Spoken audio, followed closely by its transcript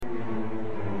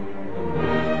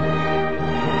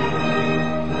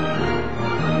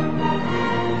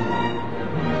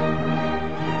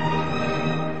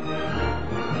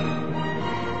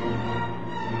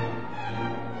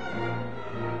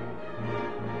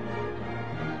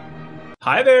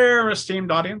Hi there,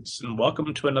 esteemed audience, and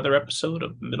welcome to another episode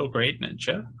of Middle Grade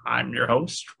Ninja. I'm your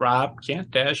host, Rob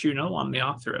Kent. As you know, I'm the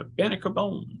author of Banneker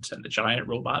Bones and the Giant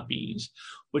Robot Bees,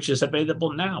 which is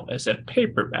available now as a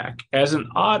paperback, as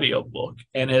an audiobook,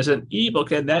 and as an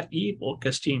ebook. And that ebook,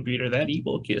 esteemed reader, that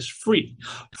ebook is free.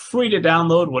 Free to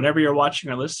download whenever you're watching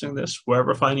or listening to this,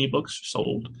 wherever fine ebooks are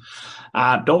sold.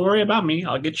 Don't worry about me.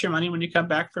 I'll get your money when you come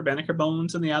back for Banneker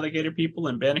Bones and the Alligator People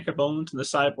and Banneker Bones and the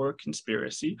Cyborg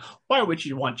Conspiracy. Why would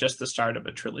you want just the start of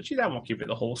a trilogy? That won't give you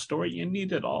the whole story. You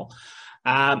need it all.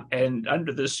 And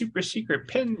under the super secret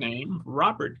pen name,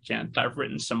 Robert Kent, I've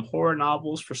written some horror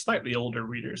novels for slightly older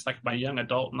readers, like my young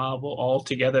adult novel, All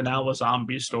Together Now, a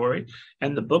Zombie Story,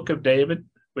 and The Book of David,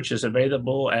 which is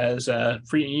available as a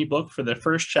free ebook for the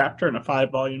first chapter in a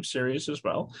 5-volume series as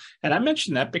well. And I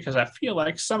mention that because I feel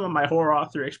like some of my horror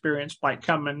author experience might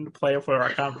come into play for our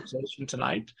conversation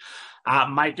tonight.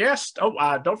 My guest,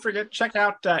 don't forget, check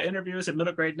out interviews at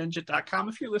middlegradeninja.com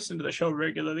if you listen to the show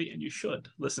regularly, and you should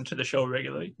listen to the show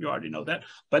regularly. You already know that.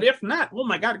 But if not, oh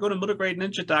my God, go to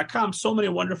middlegradeninja.com. So many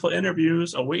wonderful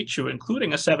interviews await you,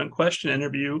 including a 7-question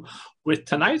interview with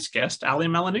tonight's guest, Ali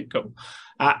Malinenko.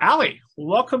 Ali,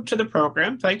 welcome to the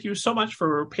program. Thank you so much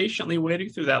for patiently waiting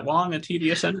through that long and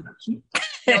tedious introduction.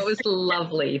 That was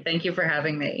lovely. Thank you for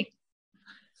having me.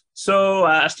 So,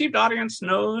 esteemed audience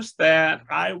knows that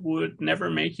I would never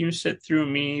make you sit through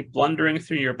me blundering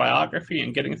through your biography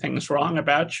and getting things wrong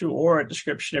about you or a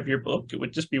description of your book. It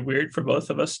would just be weird for both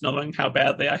of us knowing how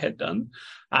badly I had done.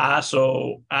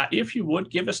 So, if you would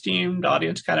give esteemed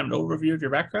audience kind of an overview of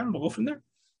your background, we'll go from there.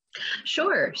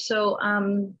 Sure. So,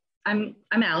 I'm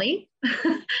Ali,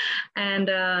 and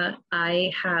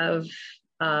I have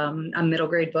a middle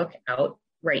grade book out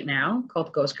right now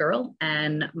called Ghost Girl,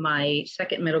 and my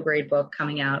second middle grade book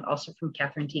coming out, also from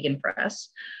Catherine Teigen Press,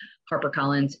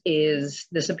 HarperCollins, is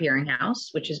Disappearing House,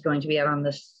 which is going to be out on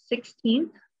the 16th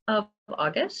of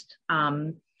August.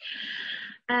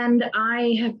 And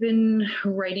I have been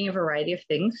writing a variety of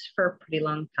things for a pretty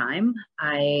long time.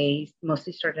 I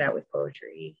mostly started out with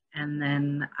poetry, and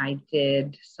then I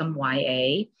did some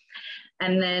YA.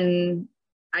 And then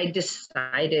I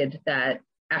decided that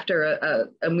after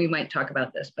and we might talk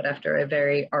about this, but after a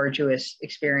very arduous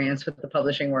experience with the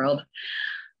publishing world,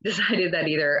 decided that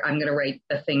either I'm going to write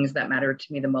the things that matter to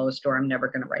me the most, or I'm never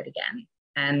going to write again.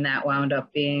 And that wound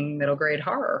up being middle grade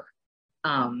horror.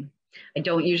 I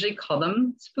don't usually call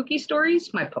them spooky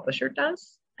stories. My publisher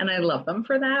does, and I love them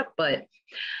for that. But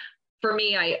for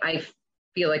me, I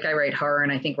feel like I write horror,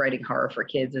 and I think writing horror for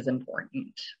kids is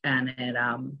important. And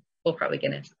we'll probably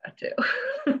get into that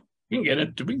too. We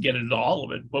can get into all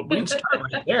of it, but we can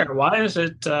start right there. Why is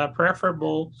it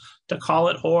preferable to call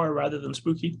it horror rather than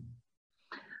spooky?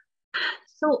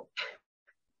 So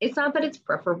it's not that it's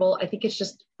preferable. I think it's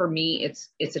just, for me,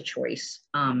 it's a choice.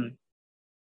 I'm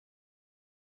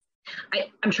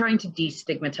trying to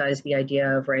destigmatize the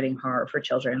idea of writing horror for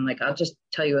children. Like, I'll just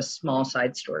tell you a small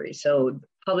side story. So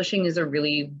publishing is a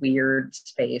really weird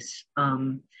space.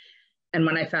 And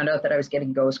when I found out that I was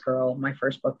getting Ghost Girl, my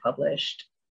first book, published,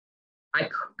 I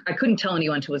couldn't tell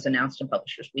anyone until it was announced in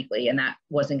Publishers Weekly, and that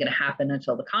wasn't going to happen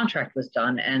until the contract was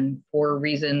done. And for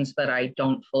reasons that I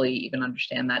don't fully even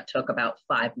understand, that took about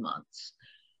 5 months,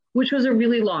 which was a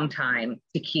really long time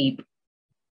to keep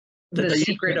the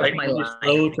secret of my life.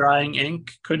 Slow drying ink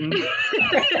couldn't.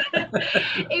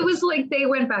 It was like they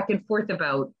went back and forth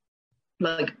about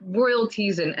like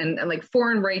royalties and like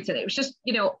foreign rights, and it was just,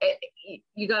 you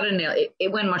got to nail it.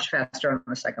 It went much faster on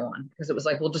the second one because it was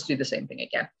like, we'll just do the same thing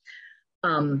again.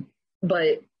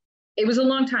 But it was a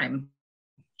long time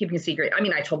keeping a secret. I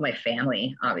mean, I told my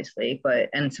family, obviously,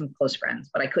 and some close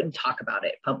friends, but I couldn't talk about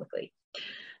it publicly.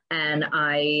 And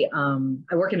I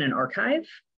work in an archive,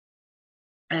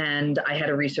 and I had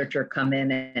a researcher come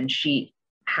in, and she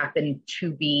happened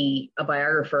to be a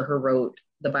biographer who wrote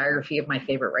the biography of my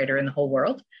favorite writer in the whole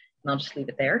world. And I'll just leave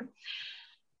it there.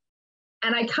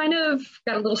 And I kind of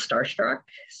got a little starstruck.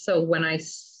 So when I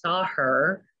saw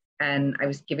her and I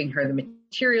was giving her the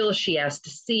material she asked to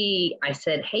see, I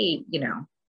said, hey,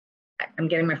 I'm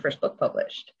getting my first book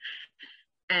published.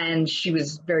 And she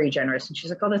was very generous. And she's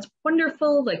like, oh, that's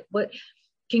wonderful. Like, what?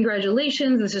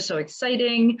 Congratulations. This is so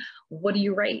exciting. What do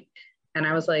you write? And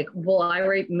I was like, well, I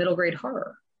write middle grade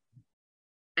horror.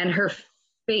 And her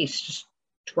face just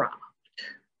dropped.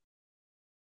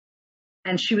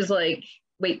 And she was like,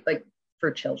 wait, like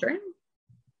for children?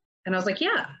 And I was like,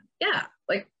 yeah,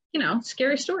 like,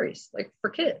 scary stories, like for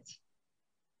kids.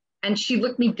 And she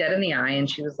looked me dead in the eye, and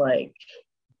she was like,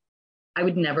 I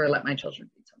would never let my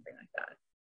children read something like that.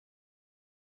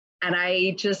 And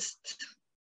I just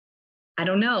I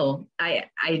don't know. I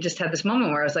just had this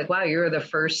moment where I was like, wow, you're the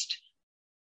first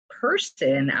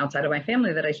person outside of my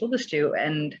family that I told this to.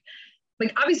 And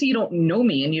like, obviously you don't know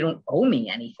me and you don't owe me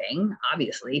anything,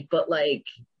 obviously, but like,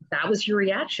 that was your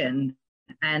reaction.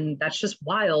 And that's just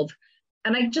wild.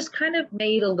 And I just kind of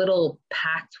made a little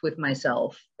pact with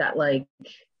myself that like,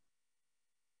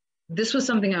 this was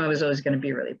something I was always going to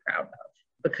be really proud of,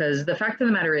 because the fact of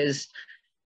the matter is,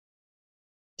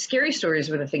 scary stories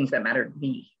were the things that mattered to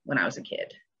me when I was a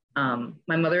kid.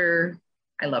 My mother,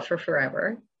 I love her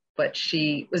forever, but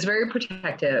she was very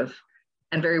protective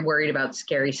and very worried about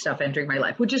scary stuff entering my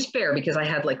life, which is fair because I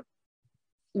had like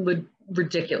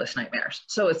ridiculous nightmares.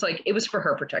 So it's like, it was for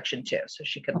her protection too. So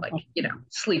she could like, you know,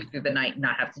 sleep through the night and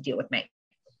not have to deal with me.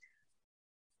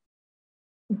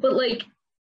 But like,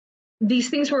 these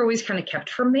things were always kind of kept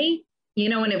from me, you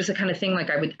know, and it was the kind of thing like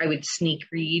I would sneak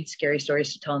read scary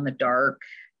stories to tell in the dark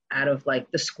out of like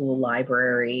the school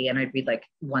library, and I'd read like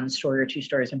one story or two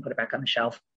stories and put it back on the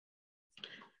shelf.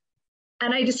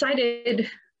 And I decided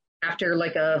after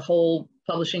like a whole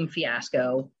publishing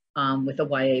fiasco with a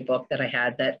YA book that I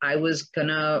had, that I was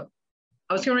gonna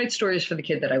write stories for the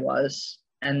kid that I was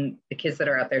and the kids that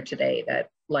are out there today that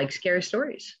like scary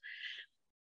stories.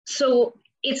 So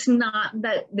it's not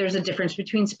that there's a difference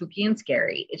between spooky and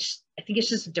scary. I think it's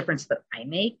just a difference that I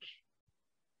make,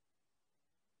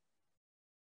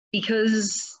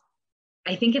 because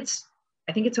I think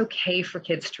it's okay for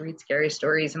kids to read scary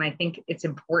stories. And I think it's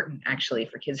important actually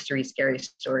for kids to read scary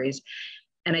stories.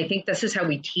 And I think this is how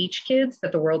we teach kids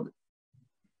that the world,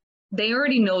 they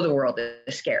already know the world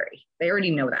is scary. They already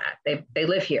know that. They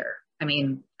live here. I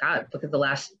mean, God, look at the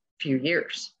last few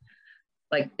years.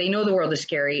 Like, they know the world is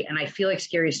scary. And I feel like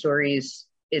scary stories,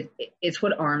 it's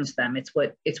what arms them. It's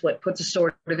what puts a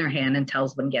sword in their hand and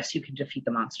tells them, yes, you can defeat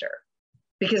the monster.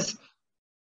 Because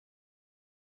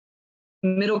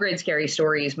middle grade scary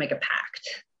stories make a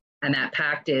pact. And that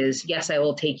pact is, yes, I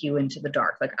will take you into the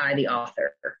dark. Like, I, the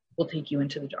author, will take you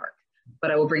into the dark,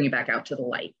 but I will bring you back out to the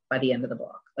light by the end of the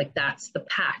book. Like, that's the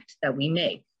pact that we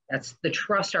make. That's the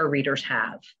trust our readers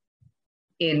have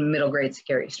in middle grade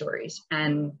scary stories.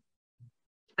 And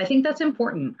I think that's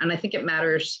important. And I think it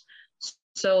matters.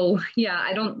 So yeah,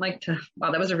 I don't like to,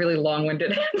 wow, that was a really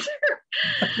long-winded answer.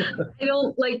 I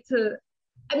don't like to,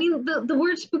 I mean, the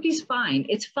word spooky is fine.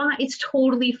 It's fine. It's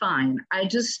totally fine. I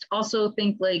just also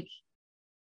think like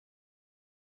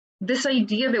this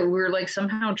idea that we're like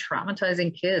somehow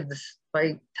traumatizing kids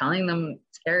by telling them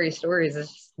scary stories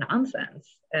is just nonsense.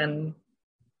 And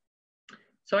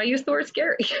so I use the word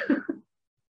scary.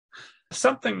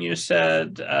 Something you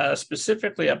said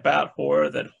specifically about horror,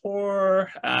 that horror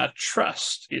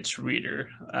trusts its reader,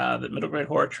 that middle grade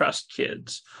horror trusts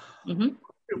kids. Mm-hmm.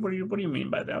 What do you mean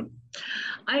by that?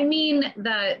 I mean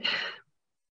that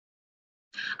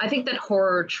I think that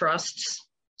horror trusts,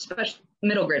 especially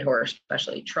middle grade horror,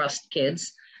 especially trust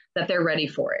kids that they're ready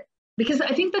for it. Because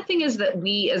I think the thing is that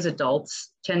we as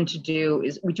adults tend to do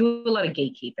is we do a lot of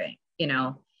gatekeeping, you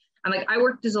know. I'm like, I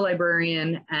worked as a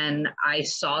librarian and I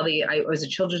was a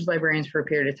children's librarian for a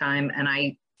period of time, and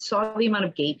I saw the amount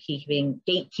of gatekeeping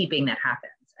that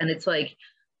happens. And it's like,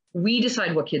 we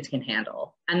decide what kids can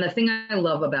handle. And the thing I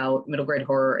love about middle grade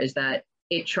horror is that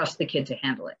it trusts the kid to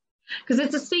handle it, because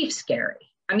it's a safe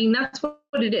scary. I mean, that's what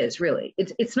it is, really.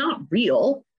 It's not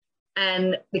real.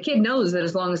 And the kid knows that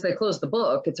as long as they close the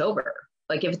book, it's over.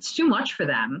 Like, if it's too much for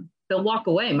them, they'll walk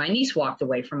away. My niece walked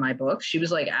away from my book. She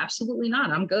was like, absolutely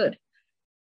not, I'm good.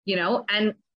 You know,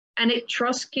 and it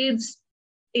trusts kids.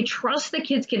 It trusts the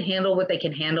kids can handle what they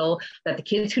can handle, that the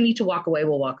kids who need to walk away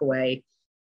will walk away,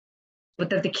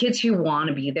 but that the kids who want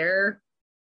to be there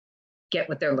get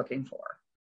what they're looking for.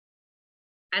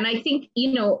 And I think,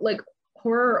 you know, like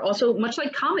horror also, much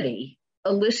like comedy,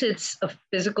 elicits a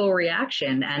physical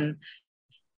reaction. And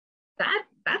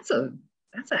that's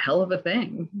a hell of a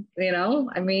thing, you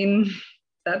know? I mean,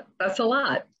 that's a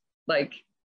lot. Like,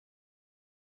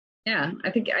 yeah, I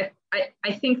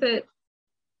think that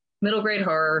middle grade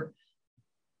horror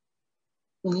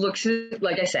looks at,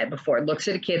 like I said before, looks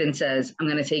at a kid and says, I'm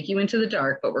going to take you into the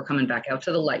dark, but we're coming back out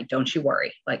to the light. Don't you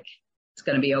worry. Like, it's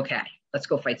going to be okay. Let's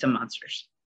go fight some monsters.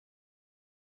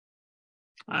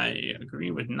 I agree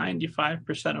with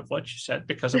 95% of what you said,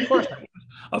 because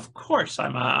of course,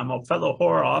 I'm a fellow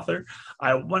horror author.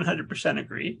 I 100%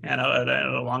 agree, and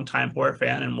a longtime horror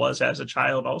fan, and was as a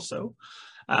child also.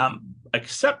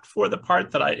 Except for the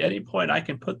part that at any point I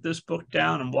can put this book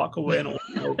down and walk away and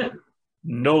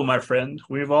No, my friend,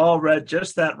 we've all read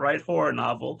just that right horror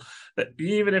novel that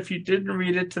even if you didn't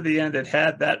read it to the end, it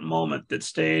had that moment that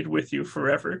stayed with you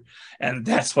forever. And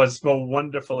that's what's so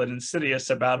wonderful and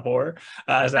insidious about horror,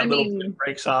 as I that little kid mean,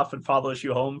 breaks off and follows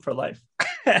you home for life.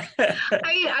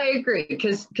 I agree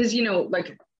because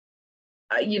like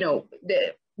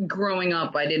growing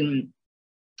up,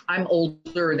 I'm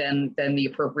older than the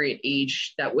appropriate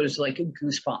age that was like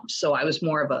Goosebumps. So I was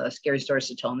more of a scary stories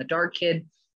to tell in the dark kid.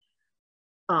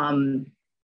 Um,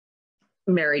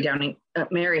 Mary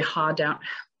Ha Down.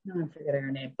 No, I'm forgetting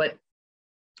her name, but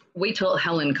Wait Till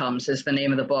Helen Comes is the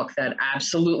name of the book that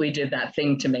absolutely did that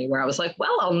thing to me where I was like,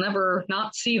 well, I'll never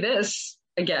not see this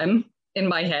again in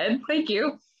my head. Thank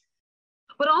you.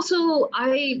 But also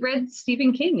I read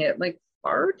Stephen King at like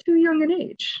far too young an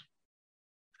age.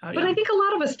 How But I young? think a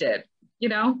lot of us did,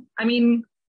 I mean,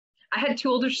 I had two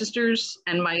older sisters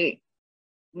and my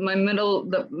middle,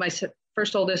 my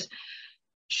first oldest,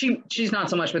 she's not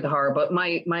so much with the horror, but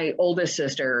my oldest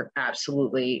sister,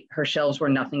 absolutely, her shelves were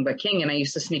nothing but King. And I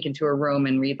used to sneak into her room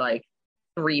and read like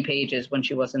 3 pages when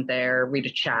she wasn't there, read a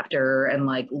chapter and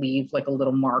like leave like a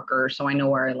little marker so I know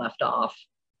where I left off.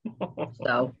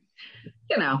 So,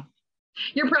 you know,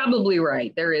 you're probably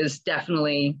right. There is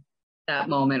definitely that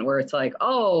moment where it's like,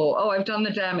 oh, I've done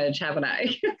the damage, haven't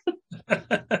I?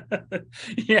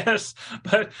 Yes,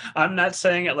 but I'm not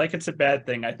saying it like it's a bad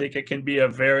thing. I think it can be a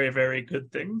very, very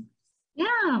good thing.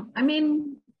 Yeah, I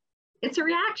mean, it's a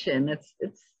reaction. It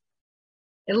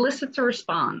elicits a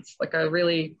response, like a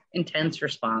really intense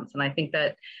response. And I think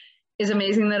that is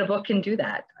amazing that a book can do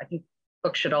that. I think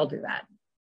books should all do that.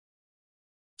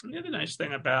 The other nice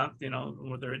thing about,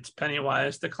 whether it's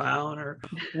Pennywise the clown or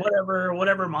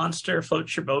whatever monster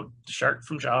floats your boat, the shark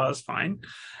from Jaws, fine,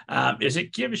 is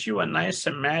it gives you a nice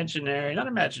imaginary, not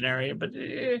imaginary, but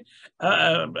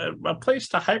a place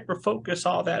to hyper focus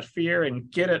all that fear and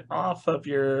get it off of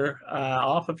your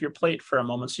plate for a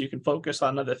moment, so you can focus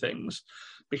on other things.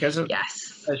 Because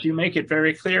Yes. as you make it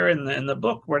very clear in the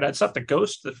book, where that's not the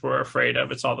ghost that we're afraid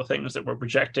of, it's all the things that we're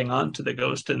projecting onto the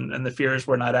ghost, and the fears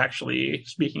we're not actually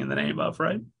speaking in the name of,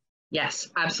 right? Yes,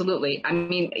 absolutely. I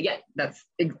mean, yeah, that's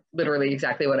literally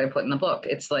exactly what I put in the book.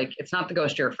 It's like, it's not the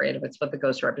ghost you're afraid of, it's what the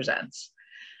ghost represents.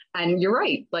 And you're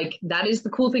right. Like, that is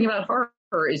the cool thing about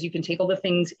horror is you can take all the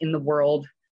things in the world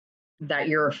that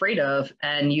you're afraid of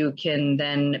and you can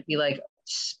then be like,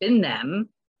 spin them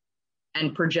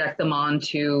and project them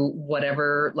onto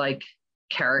whatever like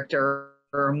character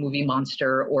or movie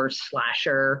monster or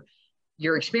slasher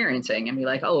you're experiencing and be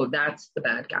like, oh, that's the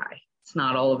bad guy. It's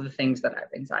not all of the things that I have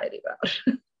anxiety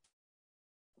about.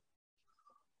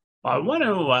 I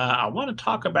want to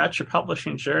talk about your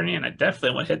publishing journey, and I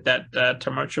definitely want to hit that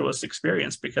tumultuous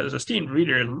experience, because a esteemed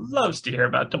reader loves to hear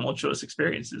about tumultuous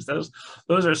experiences. Those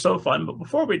are so fun. But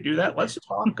before we do that, let's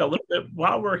talk a little bit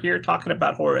while we're here talking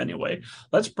about horror anyway.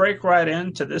 Let's break right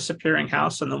into Disappearing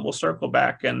House, and then we'll circle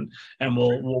back and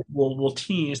we'll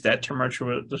tease that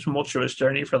tumultuous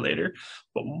journey for later.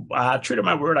 But true to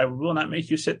my word, I will not make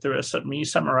you sit through me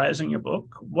summarizing your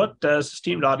book. What does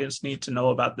esteemed audience need to know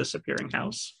about Disappearing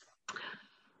House?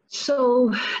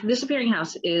 So, Disappearing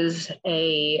House is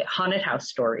a haunted house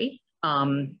story.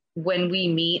 When we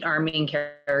meet our main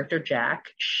character, Jack,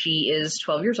 she is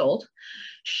 12 years old.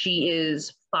 She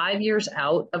is 5 years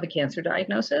out of a cancer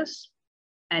diagnosis,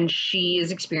 and she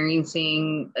is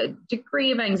experiencing a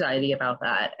degree of anxiety about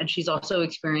that. And she's also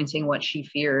experiencing what she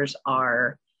fears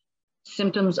are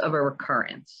symptoms of a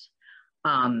recurrence.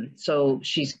 So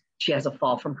she has a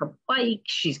fall from her bike.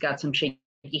 She's got some shaky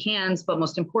hands, but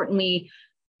most importantly,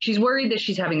 she's worried that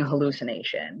she's having a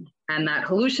hallucination. And that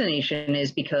hallucination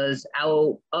is because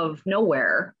out of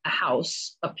nowhere, a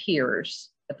house appears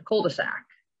at the cul-de-sac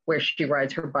where she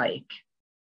rides her bike.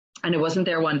 And it wasn't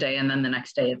there one day, and then the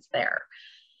next day it's there.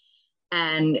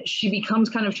 And she becomes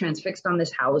kind of transfixed on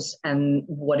this house and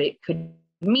what it could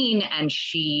mean. And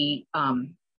she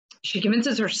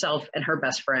convinces herself and her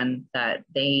best friend that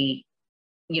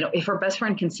if her best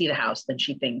friend can see the house, then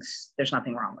she thinks there's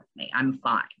nothing wrong with me. I'm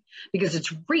fine because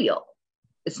it's real.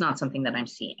 It's not something that I'm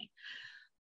seeing.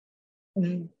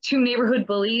 2 neighborhood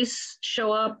bullies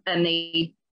show up and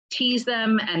they tease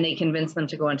them and they convince them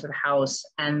to go into the house,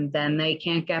 and then they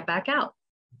can't get back out.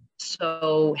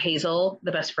 So Hazel,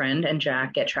 the best friend, and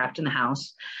Jack get trapped in the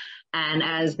house. And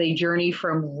as they journey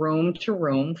from room to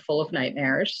room full of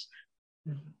nightmares,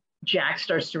 Jack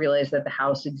starts to realize that the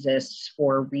house exists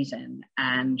for a reason,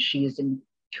 and she is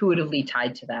intuitively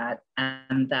tied to that,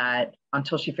 and that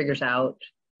until she figures out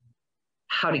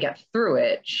how to get through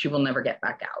it, she will never get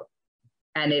back out.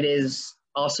 And it is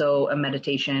also a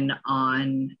meditation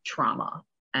on trauma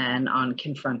and on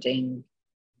confronting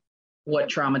what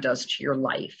trauma does to your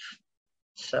life.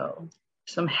 So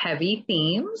some heavy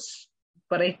themes,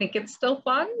 but I think it's still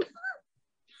fun.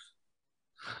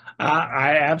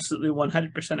 I absolutely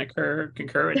 100%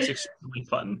 concur. It's extremely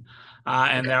fun.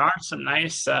 And there are some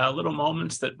nice little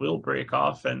moments that will break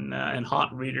off and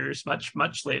haunt readers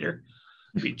much later.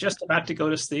 Be just about to go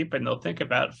to sleep and they'll think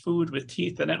about food with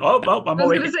teeth in it. I'm I was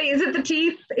awake. going to say, is it the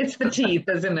teeth? It's the teeth,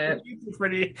 isn't it?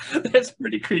 That's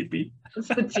pretty creepy. It's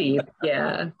the teeth.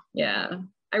 Yeah.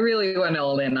 I really went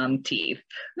all in on teeth.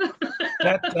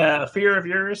 That fear of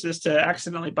yours is to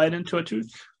accidentally bite into a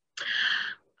tooth?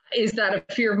 Is that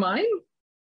a fear of mine?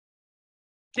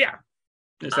 Yeah.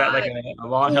 Is that like a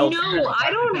long-held fear? No,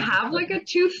 I don't have like a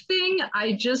tooth thing.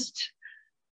 I just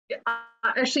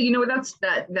actually, that's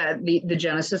the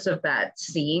genesis of that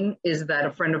scene is that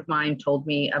a friend of mine told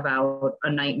me about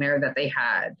a nightmare that they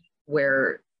had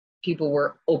where people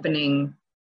were opening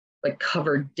like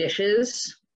covered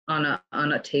dishes on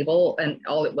a table and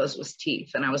all it was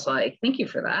teeth. And I was like, thank you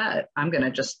for that. I'm going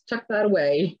to just tuck that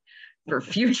away for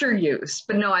future use.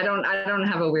 But no, I don't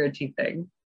have a weird teeth thing.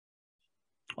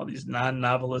 All these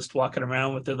non-novelists walking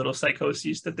around with their little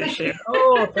psychoses that they share.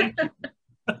 Oh, thank you.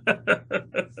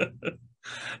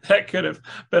 That could have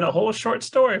been a whole short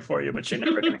story for you, but you're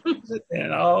never going to use it,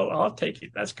 and I'll take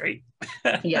it. That's great.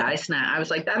 Yeah, I snapped. I was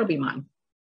like, that'll be mine.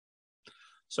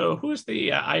 So, who is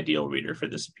the ideal reader for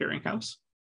this appearing house?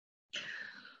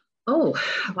 Oh,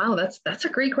 wow, that's a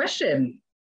great question.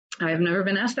 I've never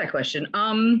been asked that question.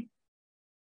 I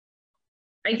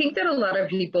think that a lot of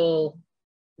people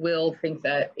will think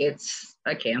that it's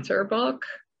a cancer book.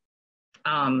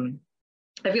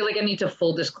 I feel like I need to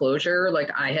full disclosure.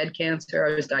 Like I had cancer.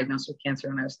 I was diagnosed with cancer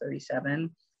when I was 37.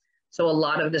 So a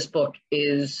lot of this book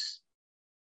is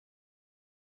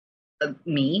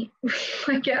me,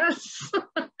 I guess.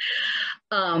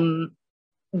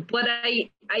 But I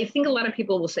think a lot of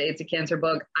people will say it's a cancer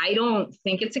book. I don't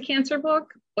think it's a cancer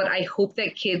book, but I hope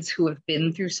that kids who have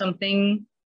been through something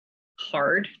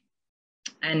hard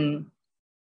and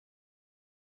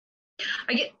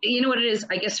I get, you know what it is?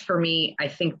 I guess for me, I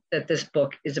think that this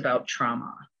book is about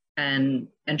trauma and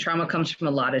trauma comes from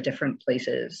a lot of different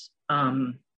places.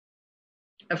 A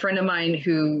friend of mine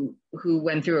who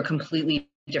went through a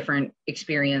completely different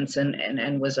experience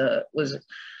and was a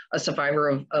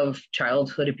survivor of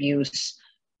childhood abuse,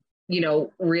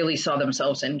 really saw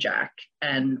themselves in Jack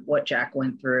and what Jack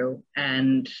went through.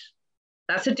 And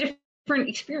that's a different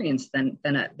experience than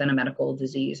a medical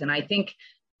disease. And I think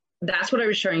that's what I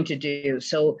was trying to do.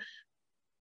 So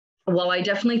while I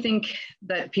definitely think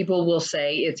that people will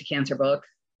say it's a cancer book,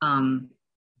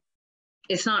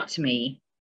 it's not to me.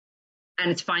 And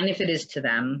it's fine if it is to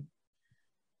them.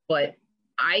 But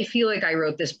I feel like I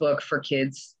wrote this book for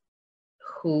kids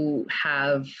who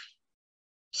have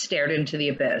stared into the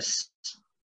abyss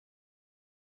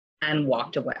and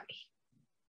walked away,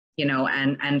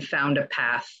 and found a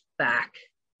path back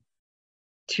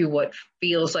to what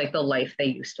feels like the life they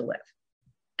used to live.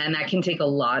 And that can take a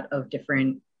lot of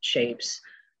different shapes.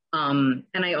 And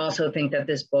I also think that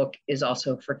this book is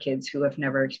also for kids who have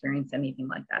never experienced anything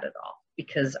like that at all,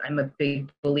 because I'm a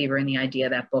big believer in the idea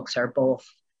that books are both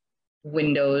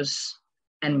windows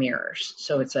and mirrors.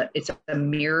 So it's a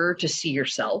mirror to see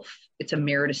yourself. It's a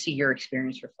mirror to see your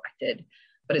experience reflected,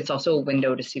 but it's also a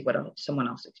window to see what someone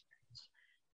else experienced.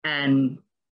 And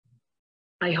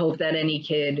I hope that any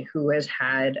kid who has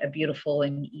had a beautiful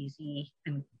and easy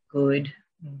and good,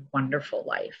 wonderful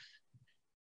life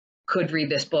could read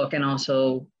this book and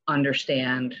also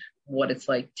understand what it's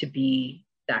like to be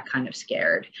that kind of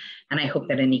scared. And I hope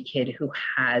that any kid who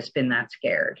has been that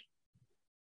scared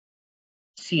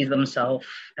sees themselves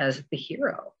as the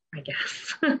hero, I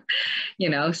guess.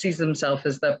 Sees themselves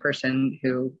as the person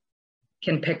who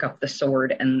can pick up the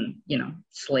sword and,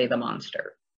 slay the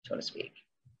monster, so to speak.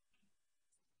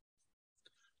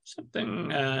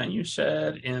 Something you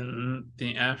said in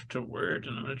the afterword,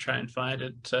 and I'm going to try and find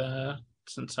it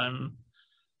since I'm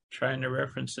trying to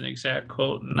reference an exact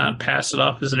quote and not pass it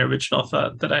off as an original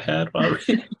thought that I had while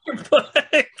reading your book.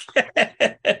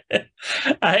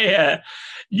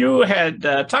 You had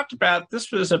talked about this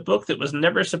was a book that was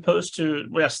never supposed to,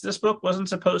 yes, this book wasn't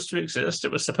supposed to exist.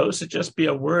 It was supposed to just be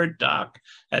a Word doc,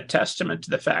 a testament to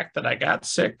the fact that I got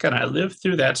sick and I lived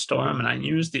through that storm and I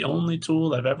used the only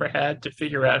tool I've ever had to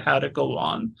figure out how to go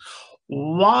on.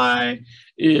 Why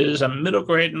is a middle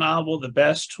grade novel the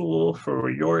best tool for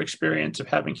your experience of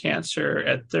having cancer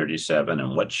at 37?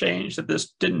 And what changed that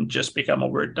this didn't just become a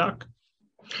Word doc?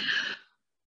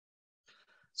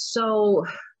 So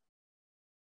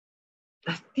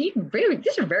these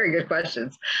are very good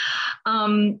questions.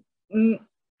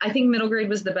 I think middle grade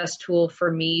was the best tool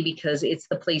for me because it's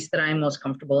the place that I'm most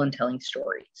comfortable in telling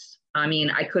stories. I mean,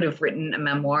 I could have written a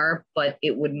memoir, but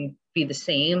it wouldn't be the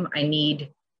same. I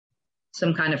need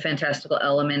some kind of fantastical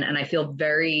element, and I feel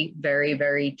very, very,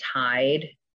 very tied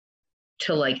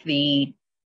to like the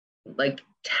like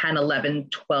 10, 11,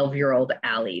 12-year-old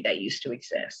Allie that used to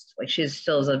exist. Like she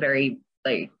still is a very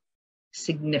like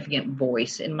significant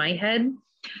voice in my head.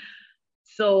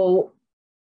 So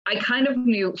I kind of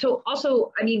knew. So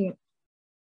also, I mean,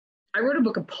 I wrote a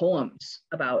book of poems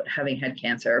about having had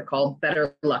cancer called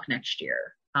Better Luck Next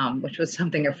Year, which was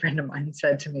something a friend of mine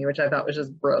said to me, which I thought was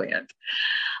just brilliant.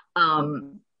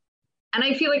 And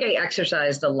I feel like I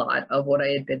exercised a lot of what I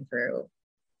had been through.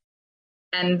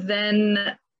 And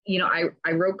then, you know,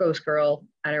 I wrote Ghost Girl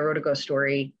and I wrote a ghost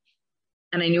story.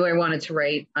 And I knew I wanted to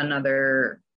write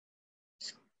another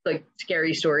like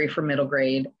scary story for middle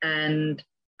grade. And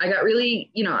I got really,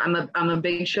 you know, I'm a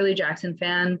big Shirley Jackson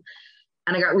fan.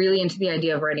 And I got really into the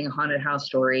idea of writing a haunted house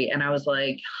story. And I was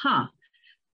like,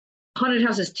 haunted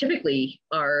houses typically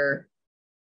are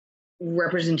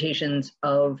representations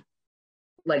of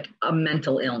like a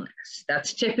mental illness.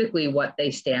 That's typically what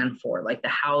they stand for. Like the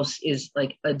house is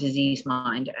like a diseased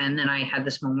mind. And then I had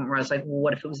this moment where I was like, well,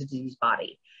 what if it was a diseased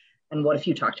body? And what if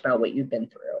you talked about what you've been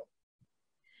through?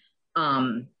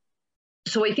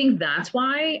 So I think that's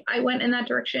why I went in that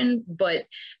direction. But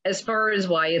as far as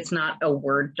why it's not a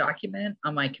Word document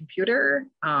on my computer,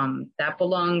 that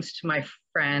belongs to my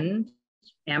friend,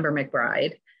 Amber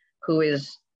McBride, who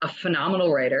is a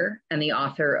phenomenal writer and the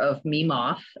author of Me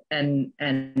Moth and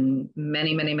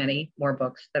many, many, many more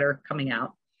books that are coming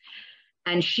out.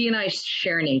 And she and I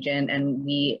share an agent and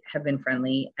we have been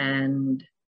friendly, and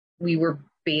we were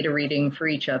beta reading for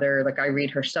each other. Like I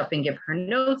read her stuff and give her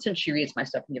notes, and she reads my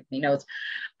stuff and gives me notes.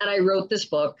 And I wrote this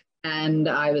book and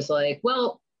I was like,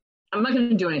 well, I'm not going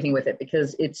to do anything with it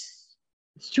because it's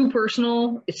too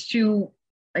personal. It's too,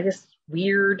 I guess,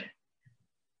 weird.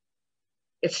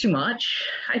 It's too much,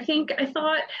 I think. I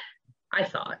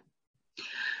thought.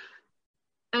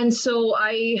 And so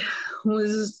I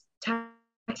was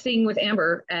texting with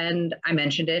Amber and I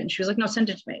mentioned it and she was like, no, send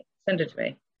it to me. Send it to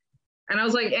me. And I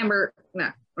was like, Amber,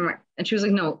 no. And she was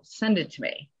like, no, send it to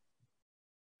me.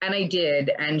 And I did.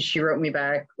 And she wrote me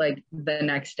back like the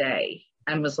next day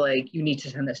and was like, you need to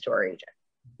send this to our agent.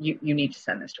 You need to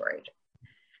send this to our agent.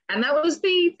 And that was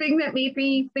the thing that made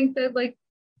me think that like,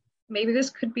 maybe this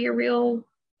could be a real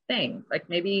thing. Like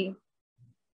maybe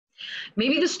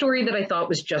the story that I thought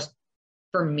was just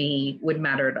for me would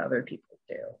matter to other people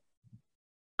too.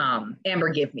 Amber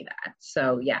gave me that.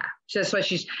 So yeah, that's why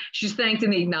she's thanked in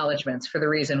the acknowledgments for the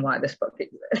reason why this book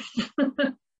exists.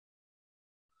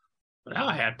 Now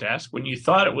I have to ask, when you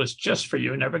thought it was just for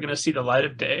you, never going to see the light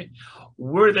of day,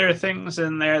 were there things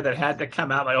in there that had to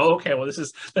come out like, oh, okay, well, this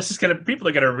is going to, people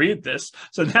are going to read this.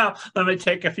 So now let me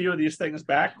take a few of these things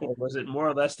back. Or was it more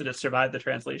or less, did it survive the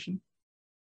translation?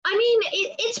 I mean,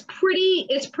 it's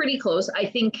pretty close. I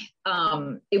think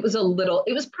it was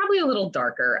probably a little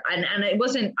darker, and it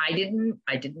wasn't. I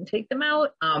didn't take them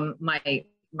out.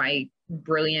 My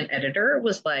brilliant editor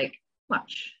was like,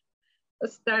 "Watch,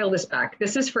 let's dial this back.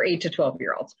 This is for 8 to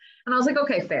 12-year-olds," and I was like,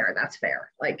 "Okay, fair. That's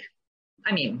fair. Like,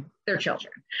 I mean, they're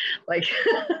children. Like,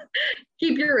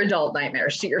 keep your adult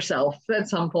nightmares to yourself at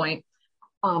some point."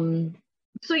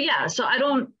 So yeah, so I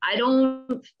don't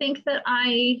think that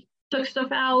I took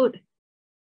stuff out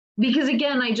because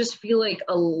again, I just feel like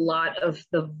a lot of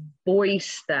the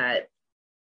voice that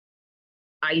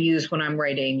I use when I'm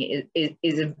writing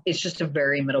it's just a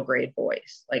very middle grade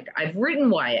voice. Like I've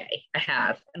written YA, I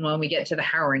have, and when we get to the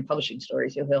harrowing publishing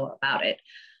stories, you'll hear about it.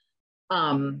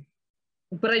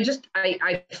 But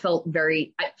I felt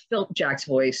Jack's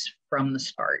voice from the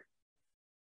start.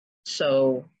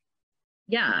 So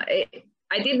yeah,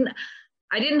 I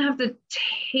didn't have to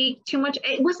take too much.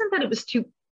 It wasn't that it was too,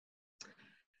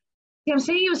 I'm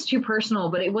saying it was too personal,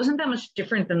 but it wasn't that much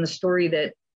different than the story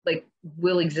that like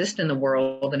will exist in the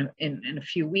world in a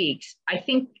few weeks. I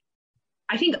think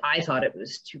I thought it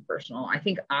was too personal. I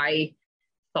think I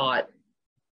thought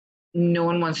no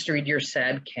one wants to read your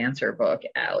sad cancer book,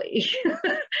 Allie.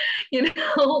 You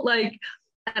know, like,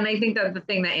 and I think that the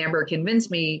thing that Amber convinced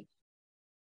me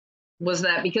was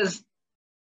that because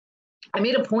I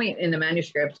made a point in the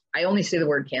manuscript, I only say the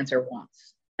word cancer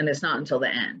once, and it's not until the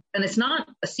end. And it's not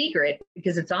a secret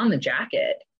because it's on the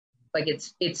jacket. Like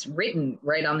it's written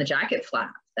right on the jacket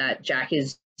flap that Jack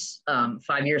is 5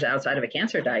 years outside of a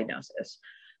cancer diagnosis.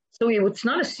 So it's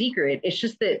not a secret. It's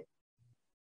just that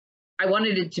I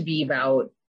wanted it to be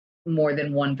about more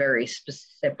than one very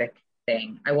specific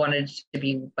thing. I wanted it to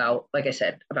be about, like I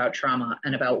said, about trauma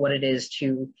and about what it is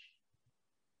to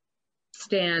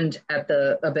stand at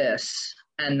the abyss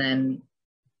and then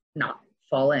not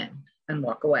fall in and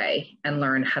walk away and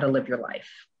learn how to live your life.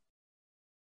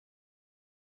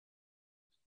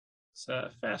 It's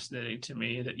fascinating to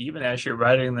me that even as you're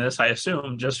writing this, I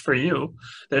assume just for you,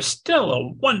 there's still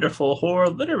a wonderful horror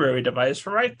literary device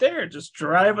right there, just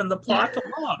driving the plot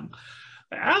along.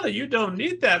 Allie, you don't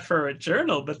need that for a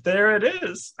journal, but there it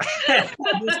is.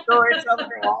 The storyteller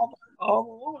all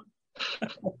along.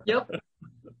 Yep.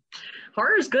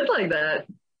 Horror is good like that.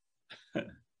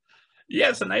 Yeah,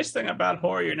 it's a nice thing about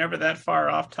horror. You're never that far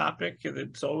off topic.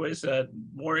 It's always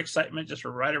more excitement just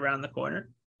right around the corner.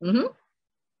 Mm-hmm.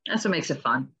 That's what makes it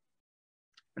fun.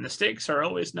 And the stakes are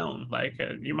always known. Like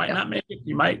you might not make it.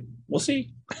 You might. We'll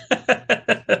see.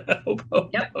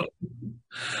 Yep.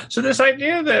 So this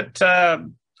idea that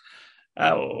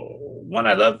when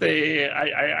I love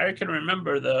I can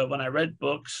remember when I read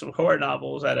books, horror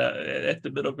novels at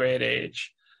the middle grade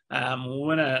age,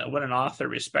 when an author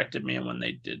respected me and when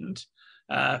they didn't.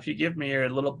 If you give me your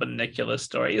little Bunnicula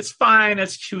story, it's fine,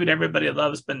 it's cute, everybody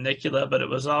loves Bunnicula, but it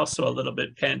was also a little bit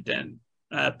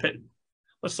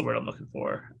what's the word I'm looking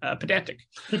for? Pedantic.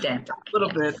 Pedantic. A little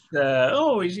bit.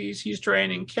 He's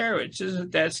draining carriage.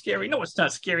 Isn't that scary? No, it's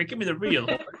not scary. Give me the real.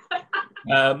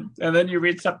 And then you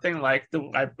read something like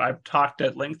I've talked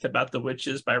at length about The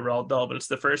Witches by Roald Dahl, but it's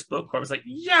the first book where I was like,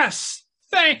 yes,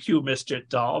 thank you, Mr.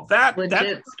 Dahl. That's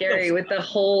scary with the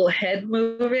whole head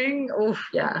moving. Oof,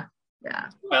 yeah.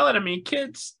 Well, and I mean,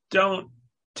 kids don't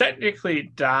technically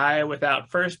die without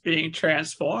first being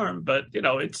transformed, but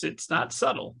it's not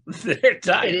subtle. They're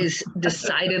dying. It is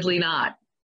decidedly not.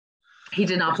 He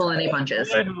did not pull any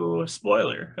punches.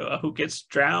 Spoiler, who gets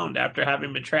drowned after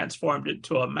having been transformed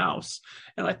into a mouse.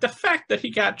 And like the fact that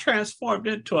he got transformed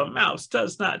into a mouse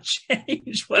does not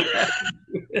change what happened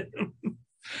to him.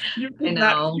 You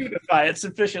cannot beautify it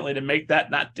sufficiently to make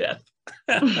that not death.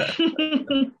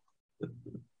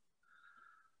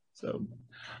 So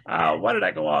why did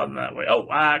I go on that way?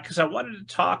 Because I wanted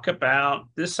to talk about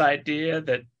this idea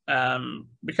that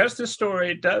because this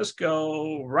story does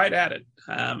go right at it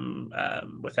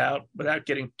without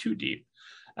getting too deep.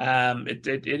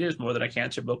 It is more than a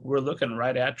cancer book. We're looking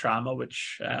right at trauma,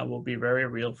 which will be very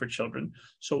real for children.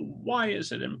 So why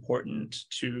is it important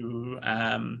to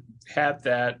have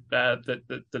that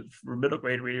for middle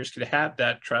grade readers can have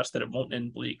that trust that it won't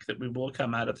end bleak, that we will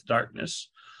come out of the darkness?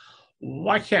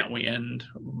 Why can't we end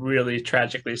really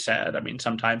tragically sad? I mean,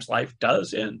 sometimes life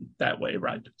does end that way,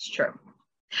 right? It's true.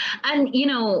 And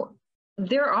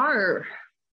there are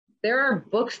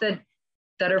books that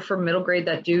are for middle grade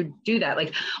that do that.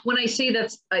 Like when I say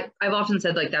I've often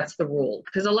said like that's the rule,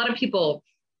 because a lot of people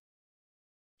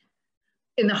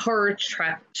in the horror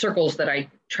circles that I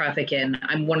traffic in,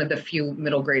 I'm one of the few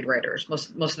middle grade writers.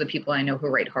 Most of the people I know who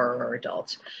write horror are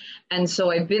adults. And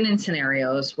so I've been in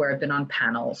scenarios where I've been on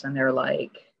panels and they're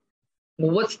like,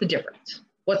 well, what's the difference?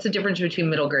 What's the difference between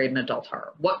middle grade and adult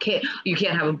horror? You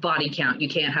can't have a body count, you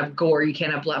can't have gore, you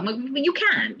can't have blood. I'm like, you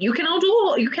can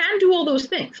do all those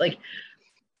things. Like,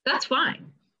 that's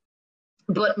fine.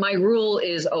 But my rule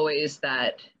is always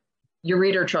that your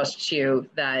reader trusts you,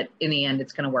 that in the end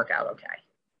it's going to work out okay.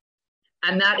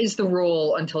 And that is the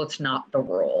rule until it's not the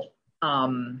rule.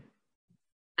 And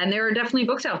there are definitely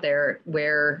books out there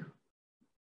where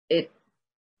it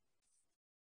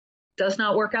does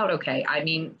not work out okay. I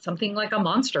mean, something like A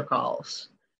Monster Calls,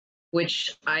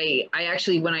 which I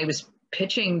actually, when I was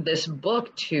pitching this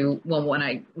book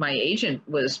my agent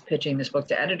was pitching this book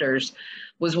to editors,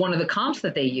 was one of the comps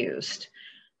that they used.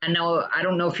 And now I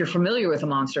don't know if you're familiar with A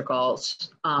Monster Calls,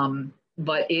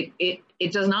 but it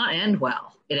does not end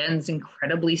well. It ends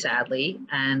incredibly sadly,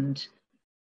 and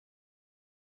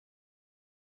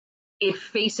it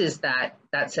faces that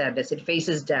sadness. It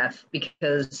faces death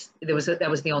because that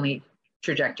was the only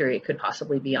trajectory it could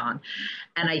possibly be on.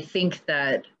 And I think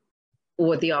that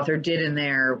what the author did in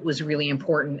there was really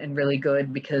important and really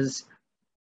good, because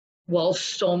while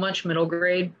so much middle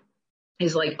grade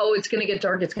is like, oh, it's going to get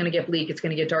dark, it's going to get bleak, it's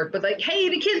going to get dark, but like, hey,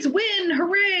 the kids win,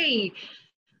 hooray.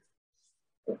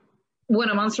 When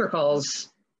A Monster Calls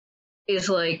is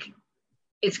like,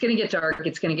 it's going to get dark,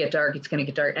 it's going to get dark, it's going to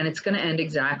get dark, and it's going to end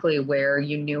exactly where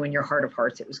you knew in your heart of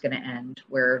hearts it was going to end,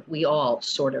 where we all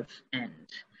sort of end.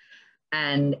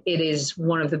 And it is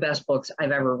one of the best books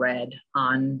I've ever read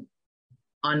on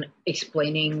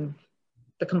explaining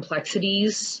the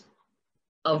complexities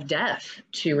of death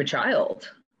to a child.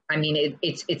 I mean,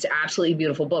 it's absolutely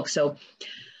beautiful book. So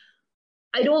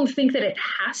I don't think that it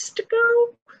has to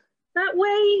go that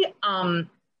way.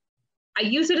 I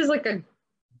use it as like a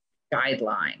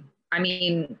guideline. I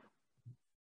mean,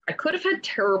 I could have had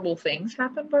terrible things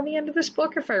happen by the end of this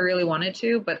book if I really wanted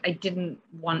to, but I didn't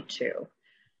want to.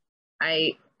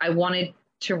 I wanted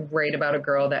to write about a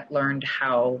girl that learned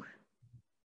how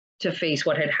to face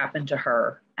what had happened to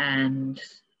her and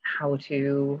how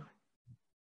to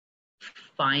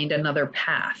find another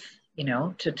path,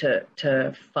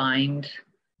 to find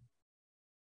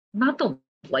not the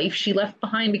life she left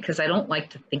behind, because I don't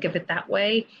like to think of it that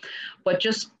way, but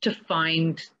just to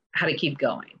find how to keep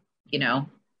going, you know?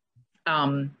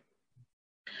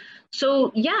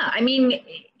 So yeah, I mean,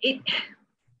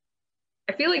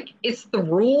 I feel like it's the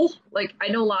rule. Like, I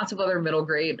know lots of other middle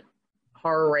grade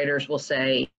horror writers will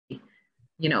say,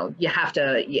 you have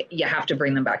to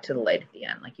bring them back to the light at the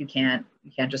end. Like, you can't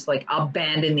just like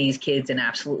abandon these kids in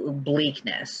absolute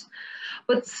bleakness.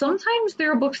 But sometimes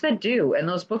there are books that do, and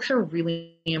those books are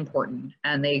really important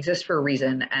and they exist for a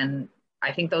reason. And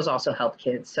I think those also help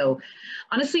kids. So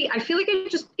honestly, I feel like I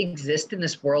just exist in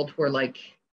this world where like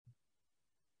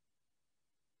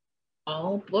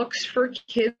all books for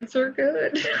kids are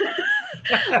good.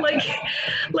 like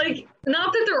like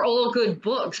not that they're all good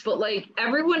books, but like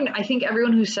I think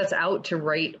everyone who sets out to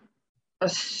write a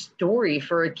story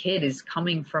for a kid is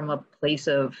coming from a place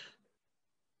of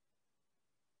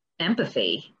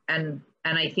empathy, and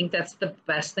I think that's the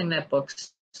best thing that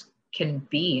books can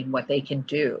be and what they can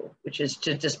do, which is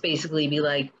to just basically be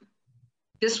like,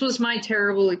 this was my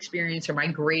terrible experience or my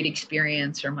great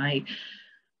experience or my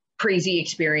crazy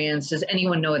experience. Does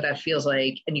anyone know what that feels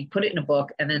like? And you put it in a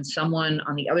book, and then someone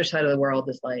on the other side of the world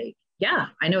is like, yeah,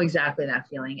 I know exactly that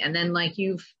feeling. And then like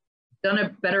you've done a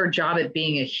better job at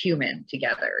being a human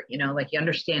together, like you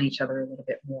understand each other a little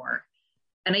bit more.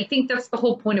 And I think that's the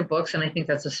whole point of books. And I think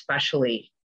that's especially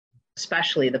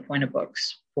the point of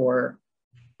books for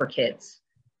kids.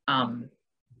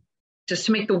 Just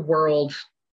to make the world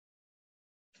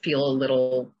feel a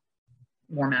little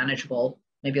more manageable,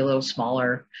 maybe a little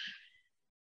smaller,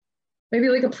 maybe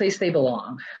like a place they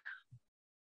belong.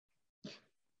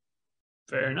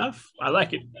 Fair enough. I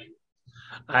like it.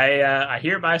 I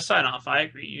hereby sign off. I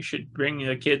agree. You should bring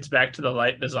the kids back to the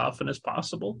light as often as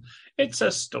possible. It's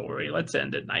a story. Let's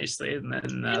end it nicely, and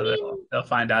then they'll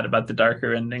find out about the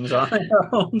darker endings on their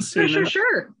own soon.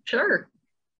 Sure.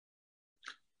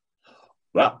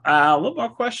 Well, one more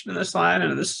question in this line,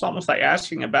 and this is almost like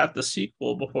asking about the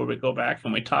sequel before we go back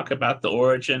and we talk about the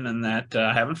origin, and that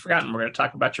I haven't forgotten. We're going to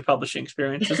talk about your publishing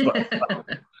experience as well.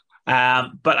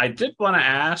 But I did want to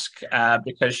ask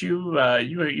because you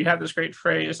have this great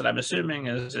phrase that I'm assuming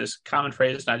is a common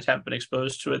phrase, and I just haven't been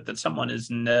exposed to it, that someone is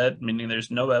NED, meaning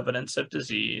there's no evidence of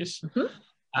disease. Mm-hmm.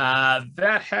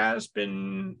 That has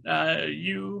been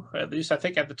you, at least I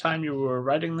think at the time you were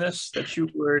writing this, that you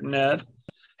were NED.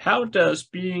 How does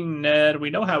being Ned, we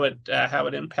know how it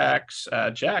impacts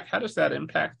Jack, how does that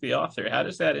impact the author? How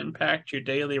does that impact your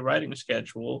daily writing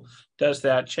schedule? Does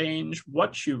that change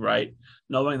what you write,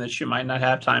 knowing that you might not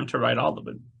have time to write all of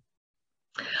it?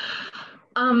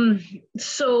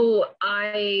 So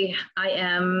I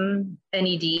am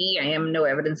NED, I am no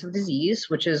evidence of disease,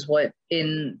 which is what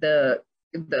in the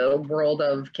world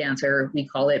of cancer we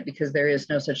call it, because there is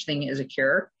no such thing as a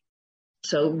cure.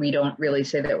 So we don't really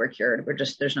say that we're cured.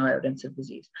 There's no evidence of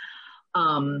disease.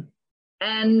 And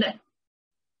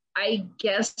I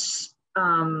guess,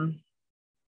 I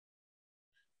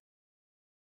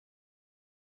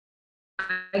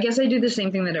do the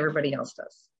same thing that everybody else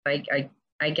does.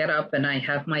 I get up and I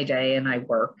have my day and I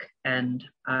work and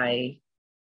I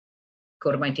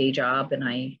go to my day job and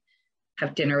I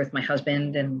have dinner with my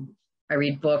husband and I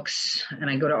read books and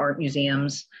I go to art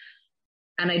museums,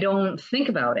 and I don't think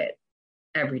about it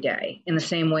every day in the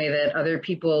same way that other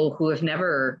people who have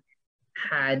never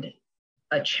had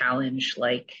a challenge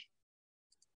like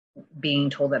being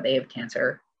told that they have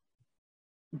cancer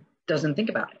doesn't think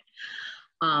about it.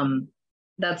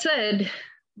 That said,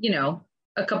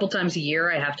 a couple times a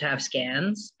year I have to have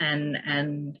scans,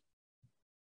 and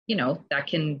that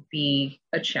can be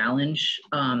a challenge,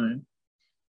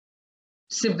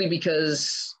 simply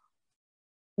because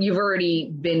you've already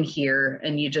been here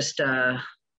and you just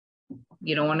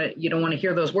you don't want to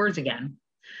hear those words again.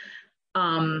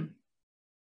 But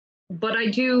I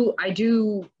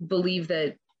do believe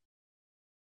that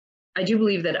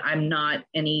I'm not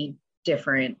any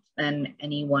different than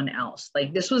anyone else.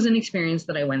 Like, this was an experience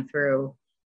that I went through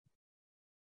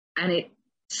and it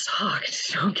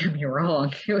sucked. Don't get me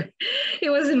wrong. It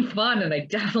wasn't fun, and I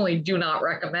definitely do not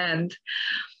recommend.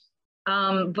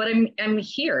 But I'm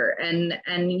here, and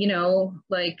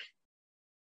like,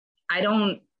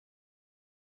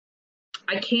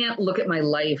 I can't look at my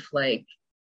life like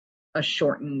a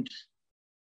shortened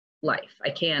life. I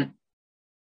can't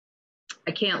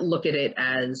I can't look at it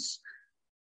as,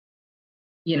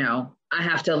 you know, I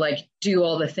have to like do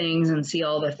all the things and see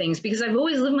all the things, because I've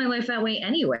always lived my life that way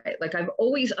anyway. Like I've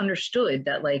always understood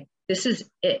that like this is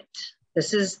it.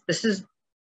 This is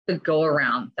the go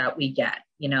around that we get,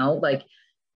 you know? Like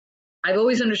I've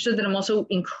always understood that I'm also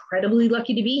incredibly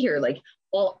lucky to be here. Like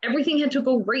everything had to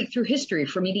go right through history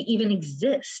for me to even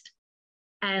exist.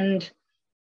 And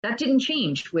that didn't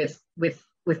change with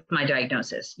my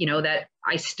diagnosis, you know, that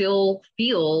I still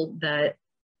feel that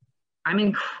I'm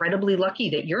incredibly lucky,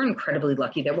 that you're incredibly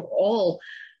lucky, that we're all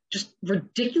just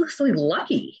ridiculously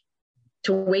lucky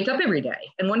to wake up every day.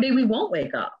 And one day we won't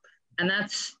wake up. And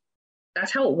that's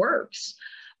how it works.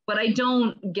 But I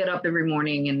don't get up every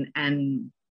morning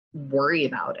and worry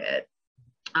about it.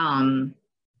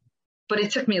 But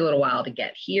it took me a little while to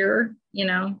get here, you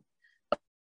know,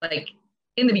 like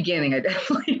in the beginning, I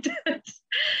definitely did,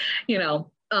 you know.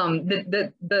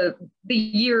 The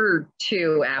year or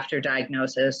two after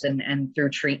diagnosis and through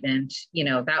treatment, you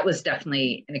know, that was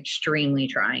definitely an extremely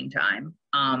trying time.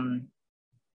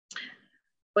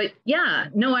 But yeah,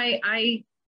 no, I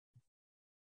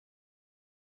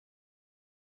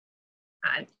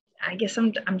guess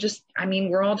I'm just, I mean,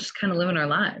 we're all just kind of living our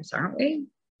lives, aren't we?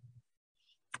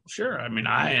 Sure. I mean,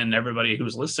 I and everybody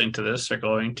who's listening to this are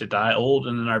going to die old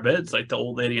and in our beds like the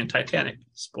old lady in Titanic.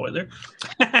 Spoiler.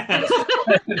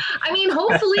 I mean,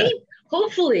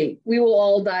 hopefully we will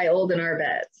all die old in our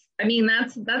beds. I mean,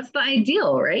 that's the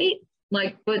ideal, right?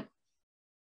 Like, but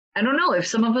I don't know if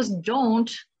some of us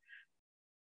don't.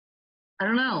 I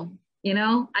don't know. You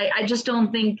know, I just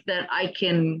don't think that I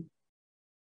can.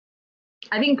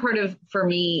 I think part of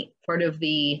the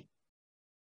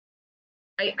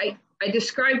I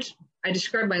described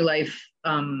my life,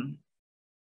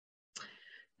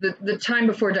 the time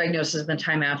before diagnosis and the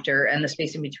time after, and the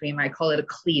space in between. I call it a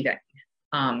cleaving,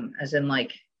 as in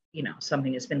like, you know,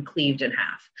 something has been cleaved in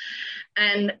half.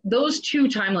 And those two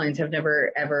timelines have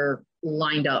never ever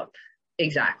lined up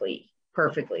exactly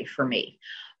perfectly for me.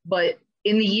 But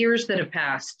in the years that have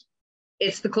passed,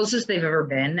 it's the closest they've ever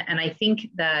been. And I think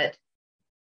that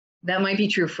might be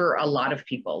true for a lot of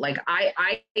people. Like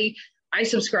I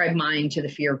subscribe mine to the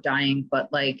fear of dying,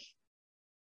 but like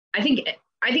I think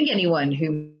anyone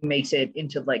who makes it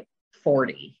into like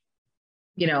 40,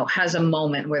 you know, has a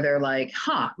moment where they're like,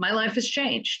 my life has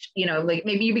changed. You know, like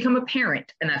maybe you become a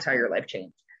parent and that's how your life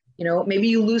changed. You know, maybe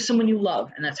you lose someone you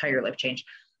love and that's how your life changed.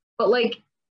 But like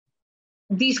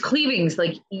these cleavings,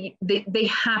 like they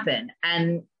happen.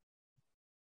 And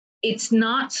it's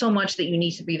not so much that you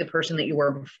need to be the person that you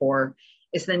were before,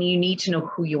 it's then you need to know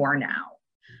who you are now.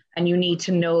 And you need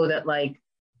to know that like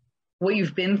what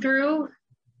you've been through,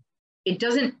 it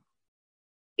doesn't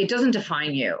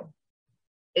define you.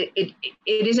 It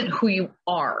isn't who you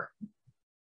are,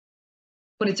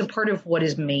 but it's a part of what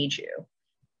has made you.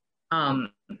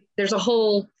 There's a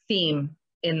whole theme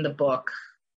in the book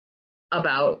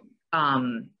about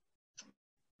a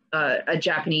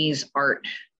Japanese art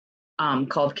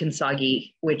called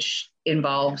kintsugi, which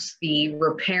involves the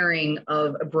repairing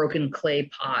of a broken clay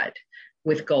pot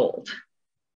with gold.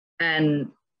 And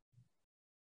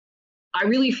I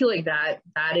really feel like that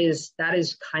is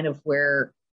kind of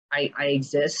where I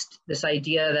exist. This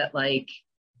idea that like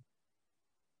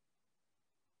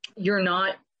you're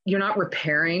not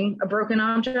repairing a broken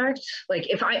object. Like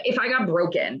if I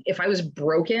was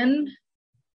broken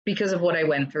because of what I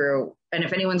went through, and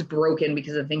if anyone's broken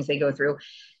because of things they go through,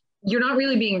 you're not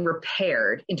really being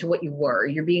repaired into what you were.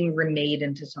 You're being remade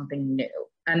into something new.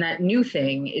 And that new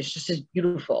thing is just as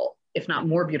beautiful, if not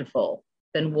more beautiful,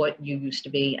 than what you used to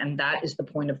be. And that is the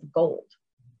point of the gold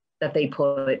that they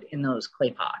put in those clay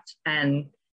pots.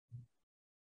 And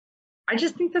I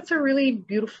just think that's a really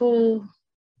beautiful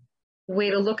way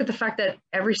to look at the fact that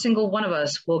every single one of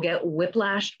us will get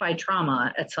whiplashed by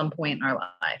trauma at some point in our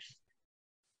life.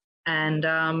 And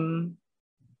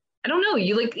I don't know,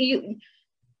 you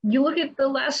look at the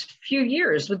last few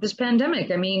years with this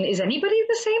pandemic. I mean, is anybody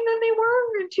the same than they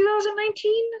were in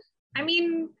 2019? I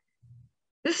mean,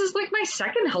 this is like my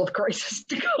second health crisis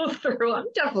to go through. I'm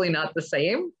definitely not the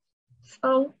same.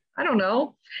 So I don't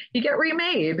know. You get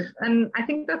remade, and I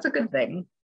think that's a good thing.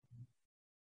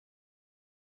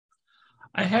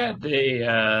 I had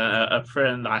a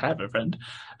friend. I have a friend,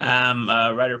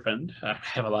 a writer friend. I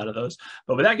have a lot of those,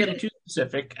 but without getting too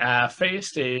specific,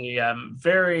 faced a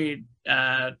very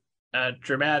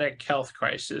dramatic health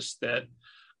crisis that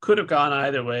could have gone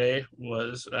either way.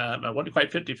 Was it wasn't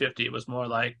quite 50-50. It was more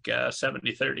like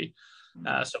 70-30.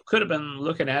 So could have been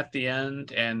looking at the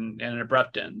end and an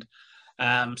abrupt end.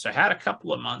 So I had a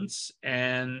couple of months,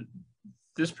 and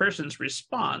this person's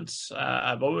response,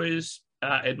 I've always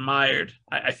admired,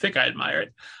 I think I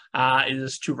admired,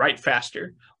 is to write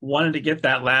faster. Wanted to get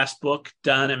that last book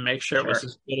done and make sure it was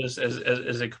as good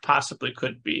as it possibly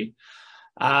could be.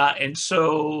 And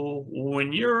so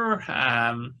when you're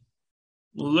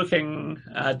looking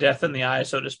death in the eye,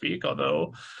 so to speak,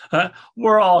 although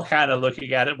we're all kind of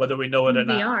looking at it, whether we know it or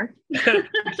not. We are.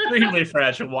 Extremely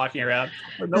fragile walking around.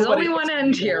 There's only one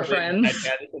end here, friends.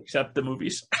 Except the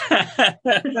movies.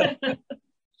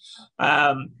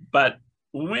 But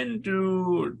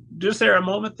is there a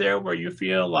moment there where you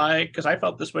feel like, because I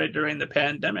felt this way during the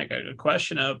pandemic, a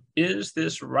question of, is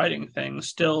this writing thing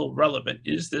still relevant?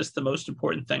 Is this the most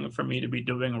important thing for me to be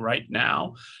doing right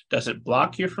now? Does it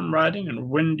block you from writing? And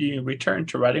when do you return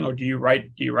to writing, or do you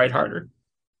write harder?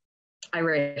 I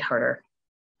write harder.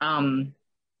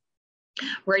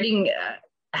 Writing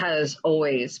has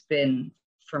always been,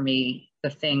 for me, the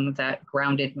thing that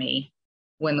grounded me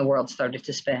when the world started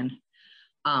to spin.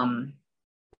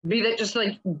 Be that just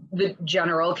like the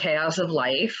general chaos of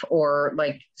life or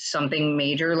like something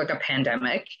major like a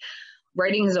pandemic,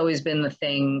 writing has always been the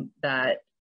thing that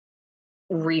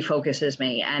refocuses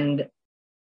me. And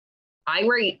I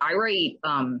write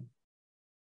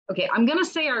okay, I'm gonna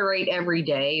say I write every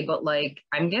day, but like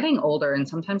I'm getting older and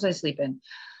sometimes I sleep in.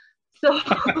 So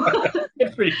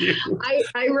good for you.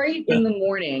 I write in the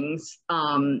mornings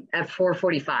at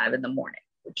 4:45 in the morning,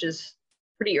 which is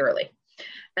pretty early.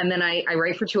 And then I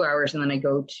write for 2 hours and then I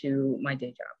go to my day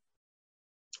job.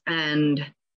 And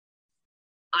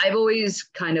I've always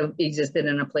kind of existed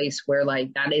in a place where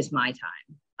like, that is my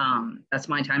time. That's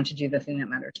my time to do the thing that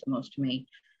matters the most to me.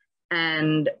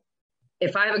 And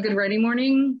if I have a good writing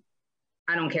morning,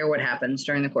 I don't care what happens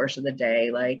during the course of the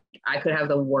day. Like I could have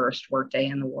the worst work day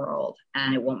in the world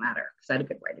and it won't matter because I had a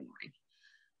good writing morning.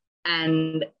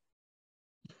 And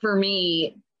for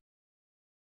me,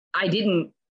 I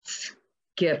didn't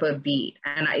skip a beat.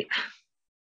 And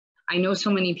I know so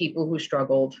many people who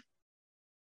struggled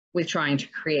with trying to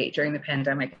create during the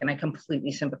pandemic, and I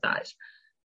completely sympathize.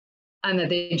 And that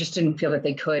they just didn't feel that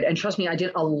they could. And trust me, I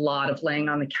did a lot of laying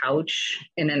on the couch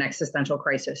in an existential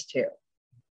crisis too.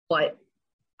 But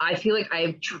I feel like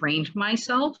I've trained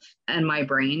myself and my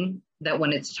brain that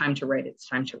when it's time to write, it's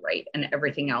time to write. And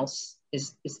everything else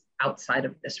is outside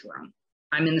of this room.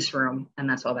 I'm in this room and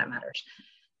that's all that matters.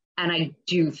 And I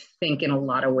do think in a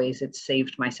lot of ways it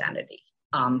saved my sanity,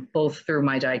 both through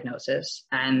my diagnosis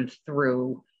and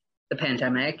through the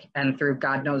pandemic and through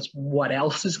God knows what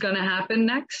else is going to happen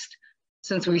next,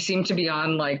 since we seem to be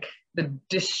on like the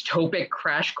dystopic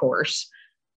crash course.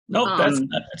 Nope,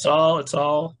 it's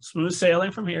all smooth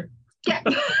sailing from here. Yeah.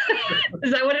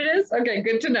 Is that what it is? Okay,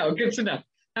 good to know. Good to know.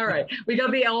 All right. We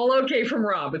got the all okay from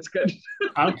Rob. It's good.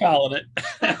 I'm calling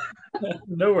it.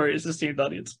 No worries, esteemed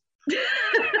audience.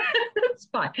 It's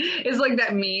fine. It's like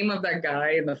that meme of that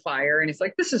guy in the fire, and he's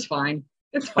like, "This is fine.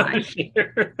 It's fine."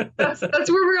 That's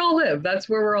where we all live. That's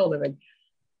where we're all living.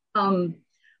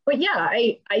 But yeah,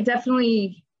 I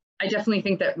definitely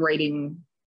think that writing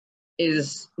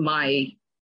is my,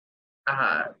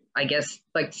 I guess,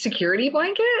 like security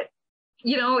blanket.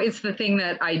 You know, it's the thing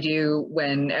that I do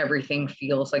when everything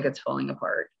feels like it's falling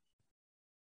apart.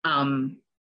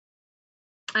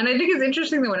 And I think it's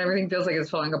interesting that when everything feels like it's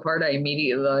falling apart, I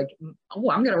immediately like, oh,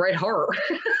 I'm going to write horror.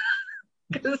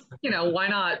 Because, you know, why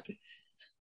not?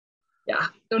 Yeah,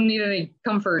 don't need any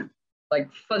comfort,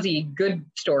 like fuzzy good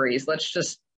stories. Let's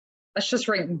just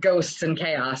write ghosts and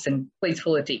chaos and plates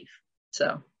full of teeth.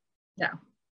 So, yeah.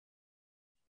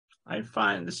 I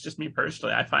find, this is just me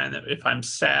personally, I find that if I'm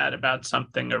sad about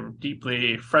something or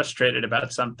deeply frustrated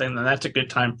about something, then that's a good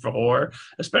time for horror,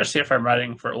 especially if I'm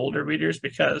writing for older readers,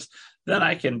 because then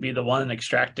I can be the one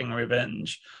extracting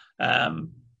revenge.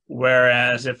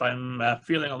 Whereas if I'm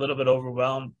feeling a little bit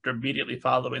overwhelmed immediately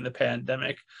following the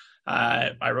pandemic,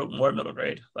 I wrote more middle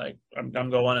grade. Like I'm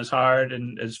going as hard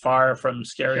and as far from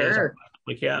scary as I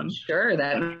possibly can. Sure,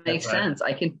 that makes sense.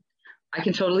 I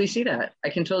can totally see that. I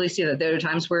can totally see that. There are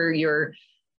times when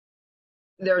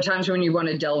you want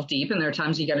to delve deep, and there are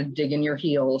times you got to dig in your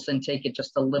heels and take it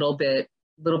just a little bit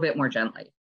more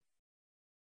gently.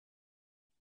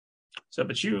 So,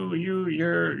 but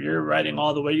you're writing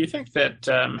all the way. You think that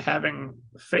having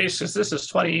faced, this is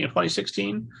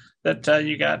 2016 that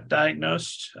you got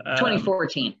diagnosed?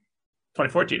 2014.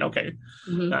 2014. Okay.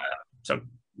 Mm-hmm.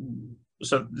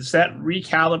 So does that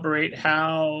recalibrate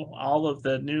how all of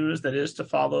the news that is to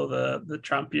follow the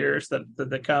Trump years that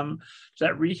come? Does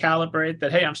that recalibrate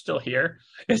that? Hey, I'm still here.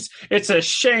 It's a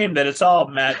shame that it's all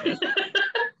madness,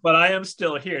 but I am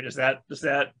still here. Does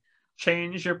that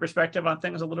change your perspective on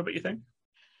things a little bit? You think?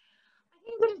 I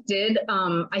think that it did.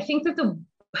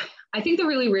 I think the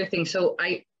really weird thing. So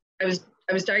I was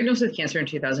was diagnosed with cancer in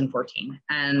 2014,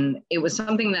 and it was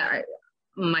something that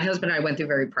my husband and I went through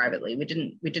very privately. We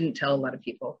didn't tell a lot of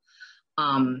people.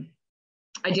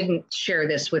 I didn't share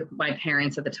this with my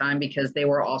parents at the time because they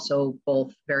were also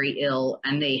both very ill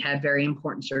and they had very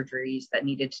important surgeries that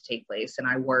needed to take place. And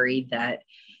I worried that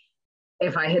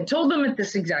if I had told them at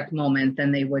this exact moment,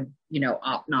 then they would,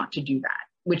 opt not to do that,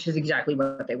 which is exactly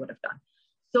what they would have done.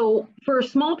 So for a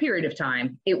small period of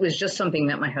time, it was just something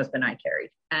that my husband and I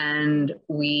carried. And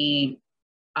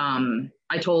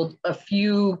I told a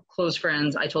few close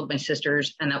friends, I told my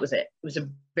sisters, and that was it. It was a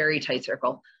very tight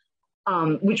circle,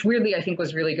 which weirdly I think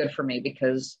was really good for me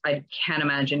because I can't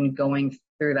imagine going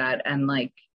through that and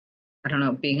like, I don't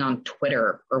know, being on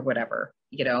Twitter or whatever,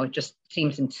 it just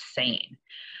seems insane.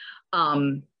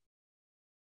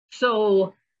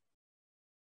 So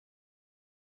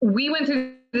we went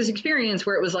through this experience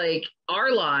where it was like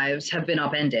our lives have been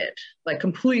upended, like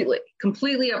completely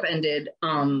upended.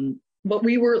 But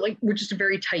we're just a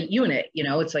very tight unit,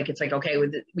 it's like, okay,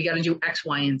 we got to do X,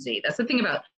 Y, and Z. That's the thing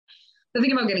about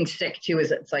getting sick too,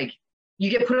 is it's like you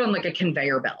get put on like a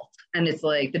conveyor belt and it's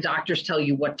like the doctors tell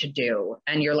you what to do.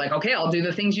 And you're like, okay, I'll do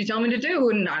the things you tell me to do.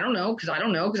 And I don't know, because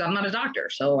I'm not a doctor.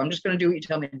 So I'm just going to do what you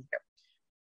tell me to do.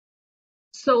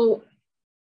 So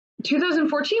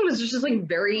 2014 was just like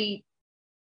very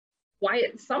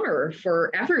quiet summer for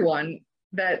everyone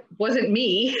that wasn't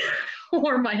me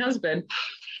or my husband.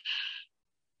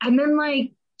 And then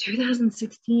like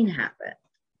 2016 happened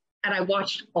and I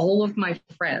watched all of my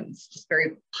friends just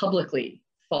very publicly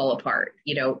fall apart.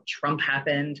 Trump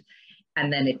happened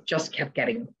and then it just kept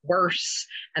getting worse.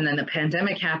 And then the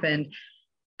pandemic happened.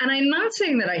 And I'm not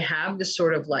saying that I have this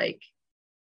sort of like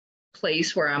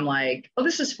place where I'm like, oh,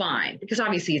 this is fine, because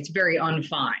obviously it's very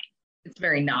unfine. It's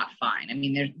very not fine. I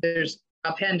mean, there's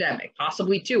a pandemic,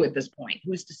 possibly two at this point,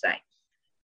 who's to say?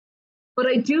 But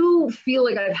I do feel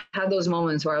like I've had those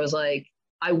moments where I was like,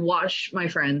 I watched my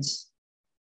friends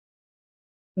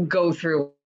go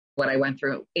through what I went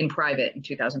through in private in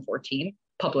 2014,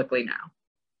 publicly now.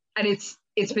 And it's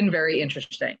been very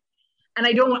interesting. And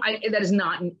that is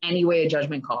not in any way a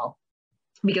judgment call,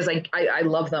 because I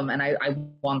love them and I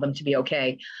want them to be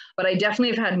okay. But I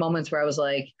definitely have had moments where I was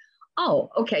like, oh,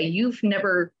 okay, you've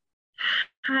never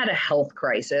had a health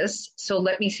crisis. So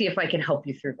let me see if I can help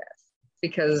you through this,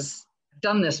 because I've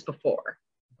done this before.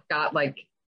 I've got a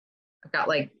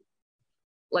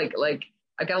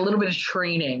little bit of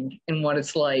training in what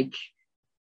it's like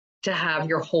to have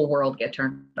your whole world get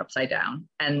turned upside down.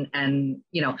 And I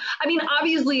mean,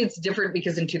 obviously it's different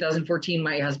because in 2014,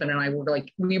 my husband and I were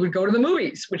like, we would go to the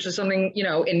movies, which is something,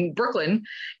 in Brooklyn,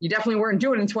 you definitely weren't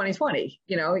doing in 2020,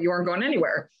 you weren't going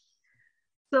anywhere.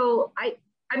 So I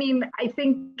think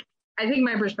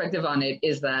my perspective on it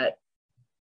is that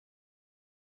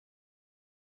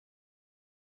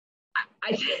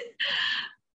I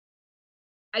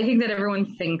think that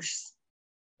everyone thinks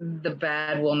the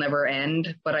bad will never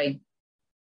end, but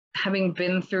having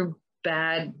been through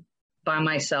bad by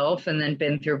myself and then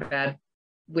been through bad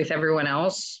with everyone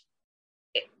else,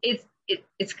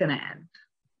 it's gonna end.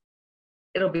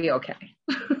 It'll be okay.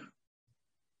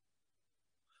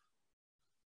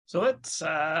 So let's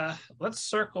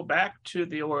circle back to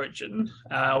the origin.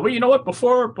 Well, you know what?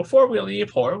 Before we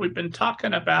leave horror, we've been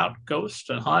talking about ghosts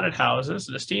and haunted houses.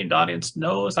 An esteemed audience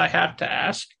knows I have to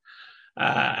ask.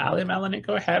 Ali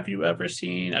Malinenko, have you ever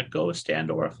seen a ghost and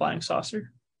or a flying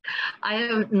saucer? I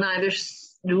have neither.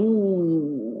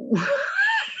 Ooh.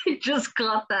 I just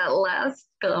got that last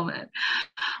comment.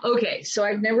 Okay, so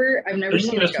I've never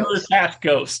seen a ghost. Past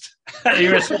ghost.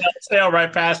 You were sail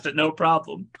right past it, no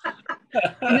problem.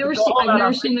 I've never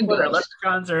seen a ghost.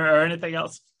 Electrons or anything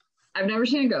else. I've never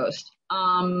seen a ghost.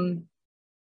 I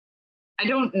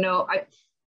don't know.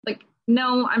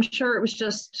 No, I'm sure it was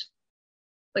just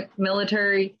like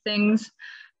military things.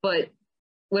 But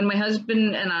when my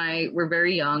husband and I were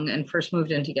very young and first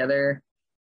moved in together,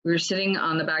 we were sitting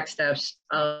on the back steps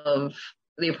of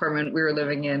the apartment we were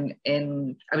living in.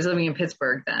 I was living in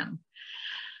Pittsburgh then.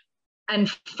 And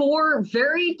 4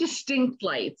 very distinct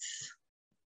lights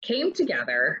came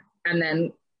together and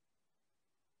then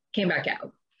came back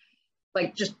out.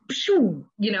 Like just, and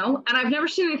I've never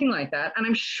seen anything like that. And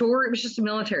I'm sure it was just a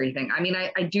military thing. I mean,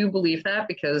 I do believe that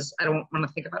because I don't want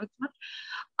to think about it too much.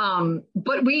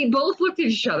 But we both looked at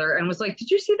each other and was like,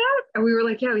 did you see that? And we were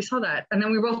like, yeah, we saw that. And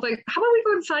then we were both like, how about we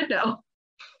go inside now?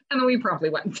 And then we promptly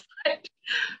went inside.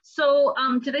 So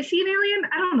did I see an alien?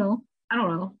 I don't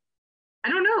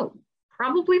know.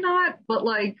 Probably not. But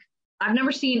like, I've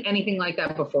never seen anything like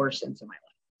that before since in my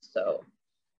life. So,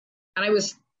 and I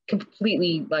was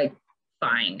completely like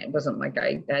fine. It wasn't like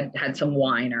I had some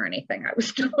wine or anything. I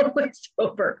was totally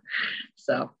sober.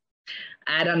 So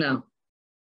I don't know.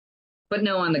 But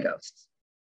no on the ghosts.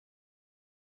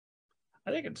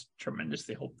 I think it's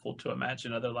tremendously hopeful to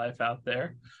imagine other life out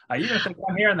there. Even if they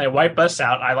come here and they wipe us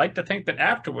out, I like to think that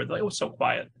afterward, like, it was so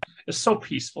quiet. It's so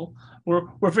peaceful.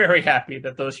 We're very happy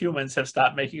that those humans have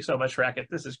stopped making so much racket.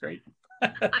 This is great. I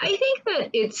think that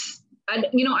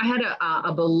I had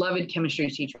a beloved chemistry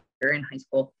teacher in high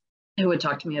school who would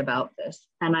talk to me about this.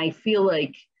 And I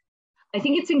think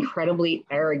it's incredibly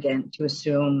arrogant to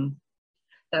assume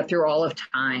that through all of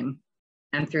time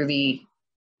and through the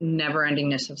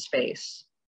never-endingness of space,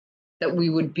 that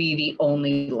we would be the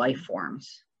only life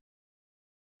forms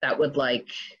that would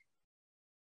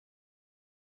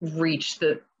reach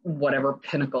the whatever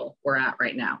pinnacle we're at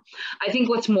right now. I think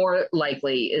what's more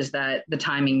likely is that the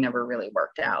timing never really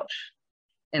worked out,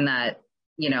 and that,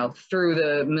 through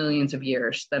the millions of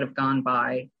years that have gone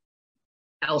by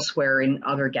elsewhere in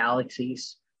other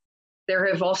galaxies, there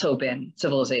have also been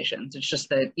civilizations. It's just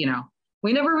that,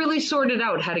 we never really sorted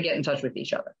out how to get in touch with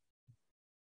each other.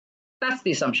 That's the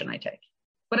assumption I take.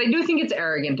 But I do think it's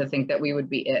arrogant to think that we would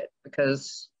be it,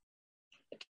 because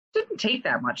it didn't take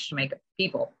that much to make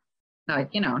people.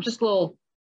 Just a little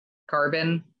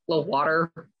carbon, a little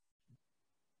water. I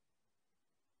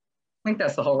think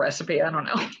that's the whole recipe. I don't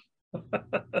know.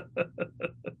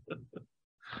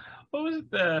 What was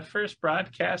it, the first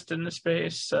broadcast into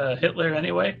space? Hitler,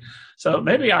 anyway. So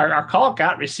maybe our call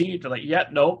got received.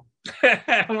 Nope.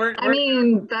 I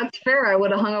mean, that's fair. I would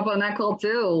have hung up on that call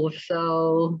too.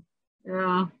 So,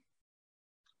 yeah.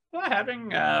 Well, having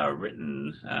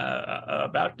written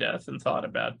about death and thought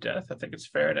about death, I think it's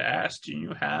fair to ask, do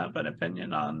you have an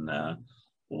opinion on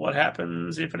what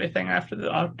happens, if anything, after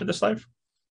this life?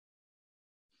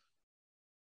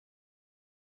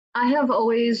 I have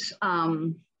always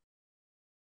called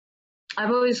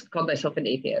myself an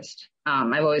atheist.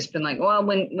 I've always been like, well,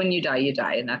 when you die,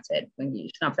 and that's it. When you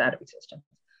snuff out of existence.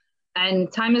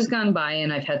 And time has gone by,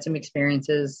 and I've had some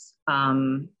experiences,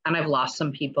 and I've lost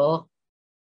some people.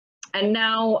 And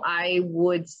now I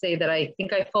would say that I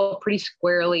think I fall pretty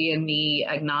squarely in the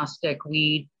agnostic.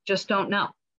 We just don't know.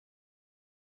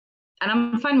 And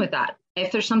I'm fine with that.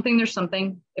 If there's something, there's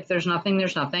something. If there's nothing,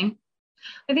 there's nothing.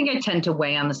 I think I tend to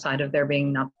weigh on the side of there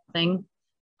being nothing,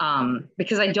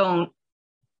 because I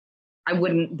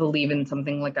wouldn't believe in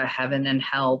something like a heaven and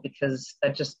hell, because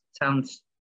that just sounds,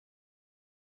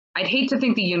 I'd hate to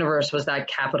think the universe was that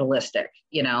capitalistic,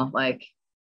 that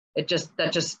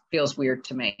just feels weird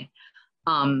to me.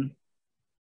 But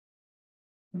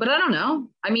I don't know.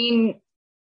 I mean,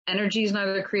 energy is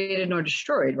neither created nor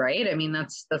destroyed, right? I mean,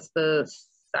 that's the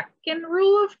second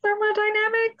rule of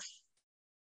thermodynamics.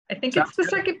 I think it's the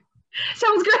second.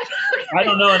 Sounds good. I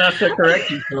don't know enough to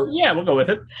correct you, so yeah, we'll go with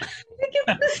it. I think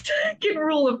it's the second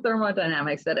rule of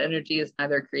thermodynamics, that energy is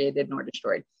neither created nor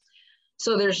destroyed.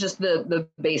 So there's just the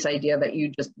base idea that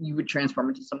you would transform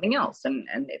into something else, and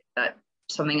if that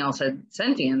something else had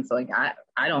sentience,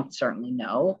 I don't certainly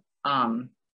know.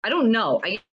 I don't know.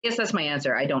 I guess that's my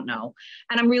answer. I don't know,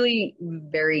 and I'm really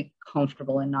very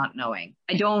comfortable in not knowing.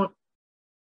 I don't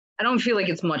feel like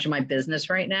it's much of my business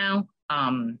right now.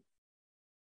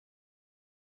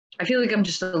 I feel like I'm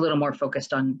just a little more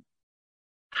focused on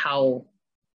how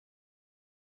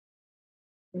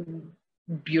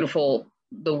beautiful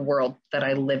the world that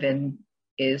I live in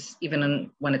is,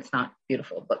 even when it's not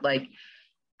beautiful. But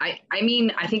I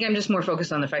mean, I think I'm just more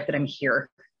focused on the fact that I'm here,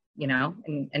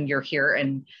 and you're here,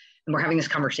 and we're having this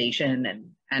conversation,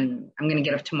 and I'm going to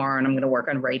get up tomorrow and I'm going to work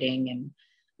on writing, and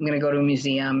I'm going to go to a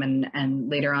museum, and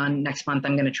later on next month,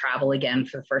 I'm going to travel again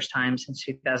for the first time since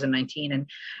 2019. And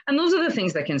those are the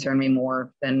things that concern me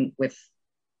more than with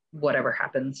whatever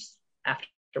happens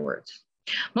afterwards.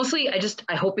 Mostly,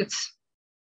 I hope it's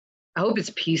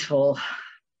peaceful.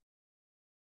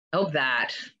 I hope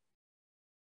that.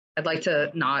 I'd like to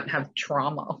not have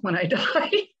trauma when I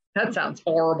die. That sounds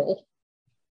horrible.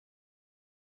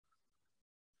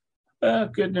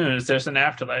 Good news, there's an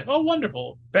afterlife. Oh,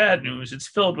 wonderful. Bad news, it's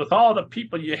filled with all the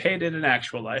people you hated in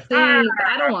actual life. See, I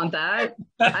don't want that.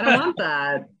 I don't want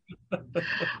that.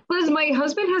 Because my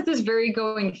husband has this very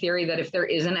going theory that if there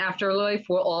is an afterlife,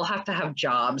 we'll all have to have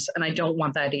jobs, and I don't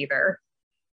want that either.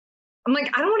 I'm like,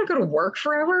 I don't want to go to work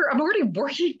forever. I'm already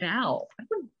working now. I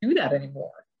don't do that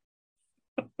anymore.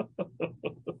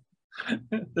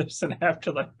 There's an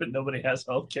afterlife, but nobody has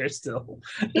healthcare still.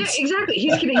 Yeah, exactly.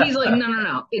 He's like,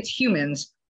 no. It's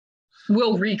humans.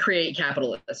 We'll recreate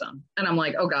capitalism. And I'm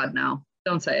like, oh God, no,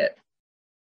 don't say it.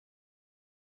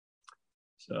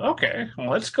 So, okay, well,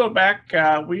 let's go back.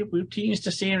 We've teased the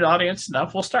esteemed audience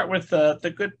enough. We'll start with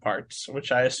the good parts,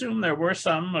 which I assume there were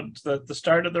some at the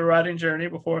start of the writing journey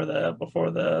before the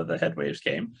headwaves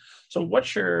came. So,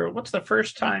 what's the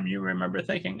first time you remember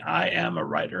thinking, "I am a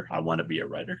writer. I want to be a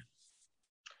writer"?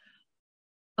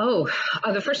 Oh,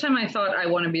 the first time I thought I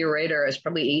want to be a writer, I was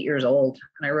probably 8 years old,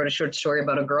 and I wrote a short story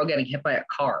about a girl getting hit by a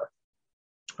car,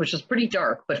 which is pretty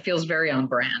dark, but feels very on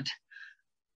brand.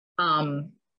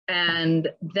 And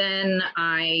then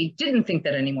I didn't think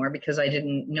that anymore because I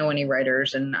didn't know any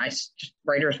writers, and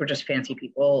writers were just fancy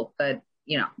people that,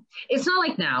 it's not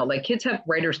like now, like kids have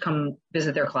writers come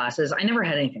visit their classes. I never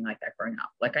had anything like that growing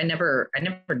up. Like I never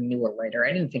knew a writer.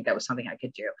 I didn't think that was something I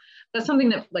could do. That's something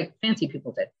that like fancy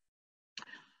people did.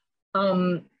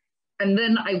 And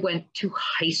then I went to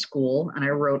high school and I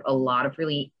wrote a lot of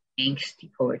really angsty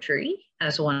poetry,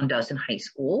 as one does in high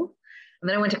school. And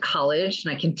then I went to college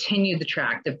and I continued the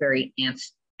track of very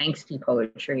angsty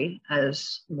poetry,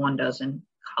 as one does in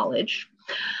college.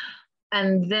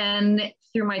 And then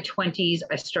through my 20s,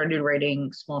 I started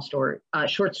writing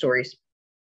short stories.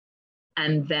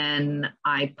 And then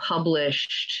I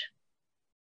published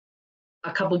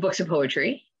a couple books of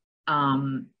poetry.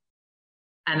 And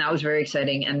that was very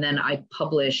exciting. And then I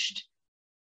published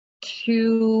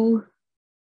 2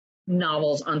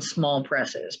 novels on small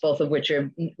presses, both of which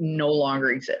no longer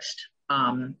exist.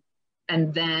 And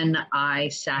then I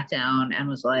sat down and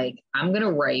was like, I'm going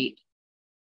to write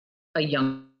a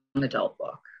young adult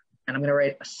book. And I'm going to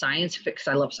write a science fiction, because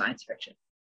I love science fiction.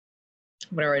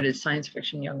 I'm going to write a science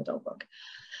fiction young adult book.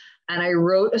 And I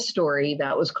wrote a story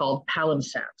that was called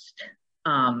Palimpsest,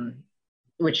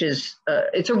 which is,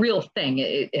 it's a real thing.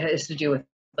 It has to do with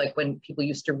like when people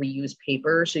used to reuse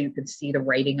paper, so you could see the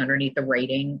writing underneath the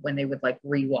writing when they would like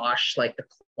rewash like the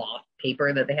cloth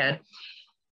paper that they had.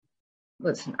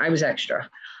 Listen, I was extra.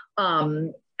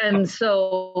 And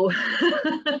so,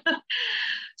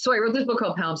 so I wrote this book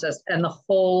called Palimpsest, and the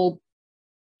whole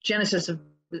genesis of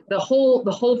the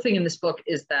whole thing in this book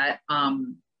is that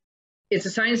it's a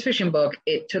science fiction book.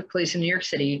 It took place in New York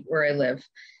City, where I live.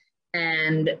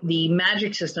 And the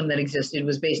magic system that existed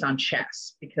was based on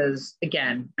chess because,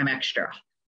 again, I'm extra.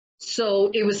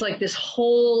 So it was like this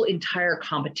whole entire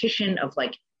competition of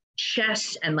like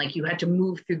chess, and like you had to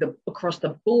move through across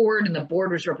the board, and the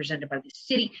board was represented by the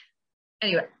city.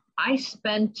 Anyway, I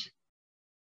spent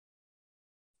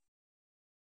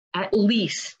at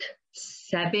least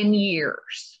 7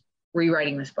 years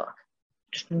rewriting this book,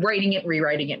 just writing it,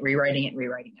 rewriting it, rewriting it,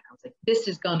 rewriting it. I was like, this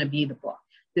is going to be the book.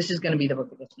 This is going to be the book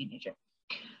that gets me an agent.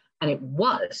 And it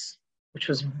was, which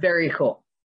was very cool.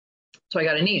 So I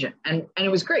got an agent, and it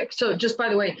was great. So just by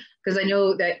the way, because I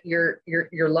know that your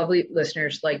lovely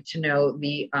listeners like to know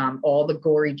the all the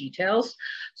gory details.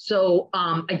 So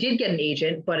I did get an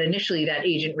agent, but initially that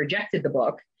agent rejected the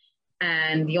book.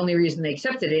 And the only reason they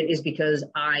accepted it is because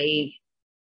I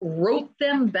wrote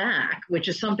them back, which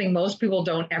is something most people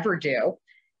don't ever do,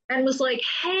 and was like,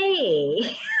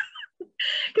 hey,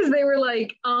 because they were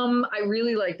like, I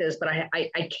really like this, but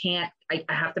I can't, I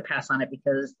have to pass on it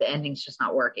because the ending's just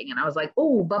not working. And I was like,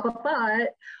 oh, but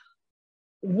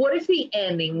what if the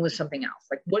ending was something else?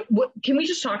 Like, what, can we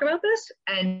just talk about this?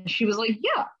 And she was like,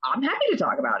 yeah, I'm happy to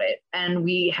talk about it. And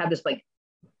we had this like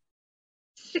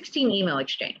 16 email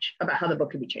exchange about how the book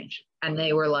could be changed. And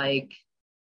they were like,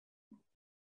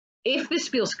 if this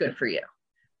feels good for you,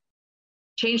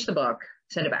 change the book,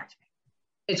 send it back to me.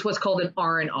 It's what's called an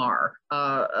R&R,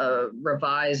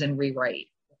 revise and rewrite.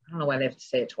 I don't know why they have to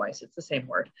say it twice. It's the same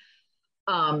word.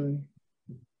 So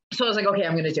I was like, okay,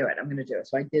 I'm going to do it. I'm going to do it.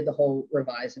 So I did the whole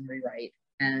revise and rewrite,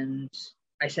 and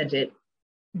I sent it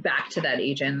back to that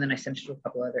agent. And then I sent it to a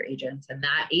couple other agents, and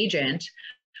that agent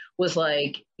was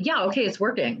like, yeah, okay, it's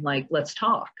working. Like, let's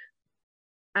talk.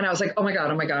 And I was like, oh my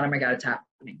God, it's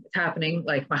happening. It's happening.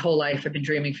 Like my whole life, I've been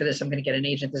dreaming for this. I'm going to get an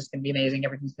agent. This is going to be amazing.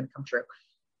 Everything's going to come true.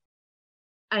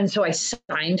 And so I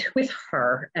signed with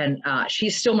her, and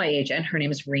she's still my agent. Her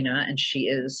name is Rena, and she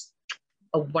is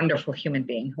a wonderful human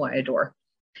being who I adore.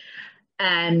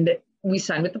 And we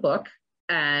signed with the book,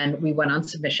 and we went on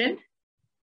submission,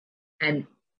 and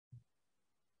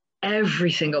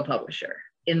every single publisher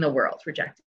in the world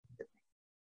rejected it.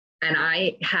 And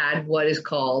I had what is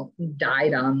called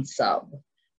died on sub,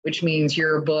 which means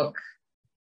your book.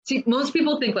 See, most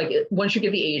people think like once you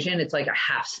get the agent, it's like a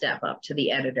half step up to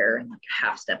the editor and like a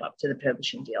half step up to the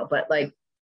publishing deal. But like,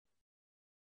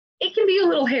 it can be a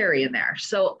little hairy in there.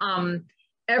 So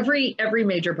every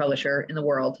major publisher in the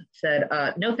world said,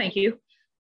 no, thank you.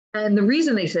 And the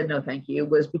reason they said no, thank you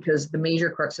was because the major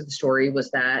crux of the story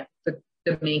was that the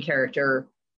main character,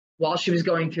 while she was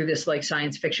going through this like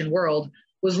science fiction world,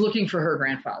 was looking for her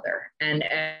grandfather, and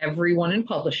everyone in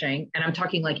publishing, and I'm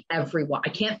talking like everyone, I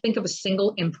can't think of a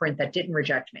single imprint that didn't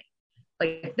reject me.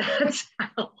 Like, that's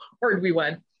how hard we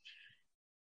went.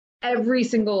 Every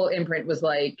single imprint was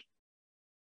like,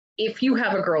 if you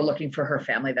have a girl looking for her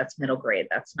family, that's middle grade,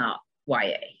 that's not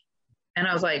YA. And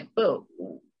I was like, oh,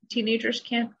 teenagers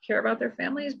can't care about their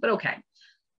families, but okay,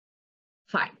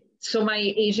 fine. So my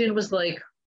agent was like,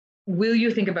 will you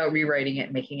think about rewriting it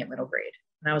and making it middle grade?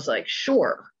 And I was like,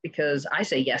 sure, because I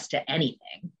say yes to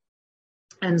anything.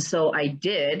 And so I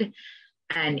did,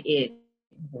 and it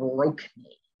broke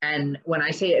me. And when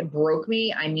I say it broke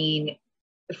me, I mean,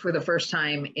 for the first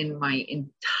time in my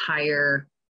entire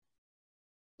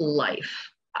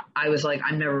life, I was like,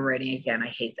 I'm never writing again. I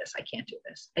hate this. I can't do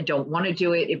this. I don't want to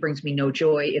do it. It brings me no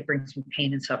joy. It brings me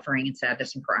pain and suffering and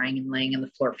sadness and crying and laying in the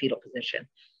floor fetal position.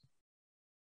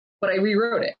 But I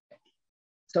rewrote it.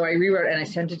 So I rewrote it and I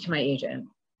sent it to my agent,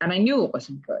 and I knew it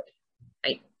wasn't good.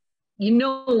 You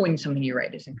know when something you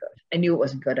write isn't good. I knew it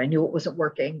wasn't good. I knew it wasn't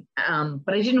working,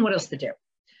 but I didn't know what else to do.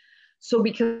 So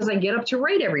because I get up to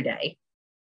write every day,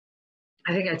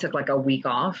 I think I took like a week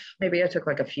off. Maybe I took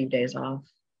like a few days off.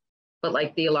 But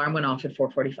like the alarm went off at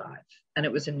 4:45, and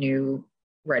it was a new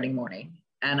writing morning.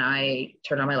 And I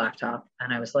turned on my laptop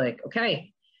and I was like,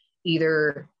 okay,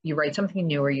 either you write something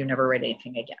new or you never write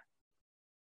anything again.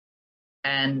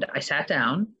 And I sat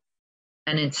down,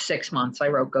 and in 6 months I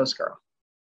wrote Ghost Girl.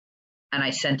 And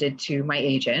I sent it to my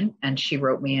agent, and she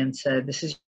wrote me and said, this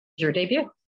is your debut.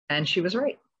 And she was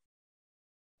right.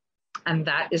 And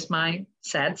that is my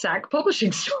sad sack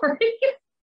publishing story.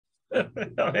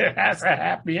 It has a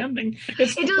happy ending.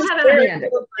 It does have a happy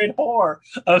ending. Great horror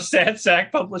of sad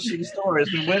sack publishing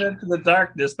stories. We went into the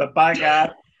darkness, but by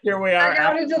God, here we are. I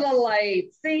got into the light.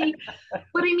 See,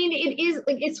 but I mean, it is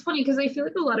like, it's funny because I feel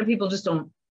like a lot of people just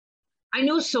don't. I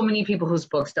know so many people whose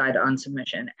books died on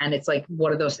submission, and it's like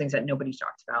one of those things that nobody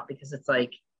talks about because it's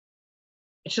like,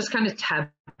 it's just kind of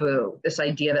taboo. This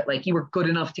idea that like you were good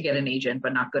enough to get an agent,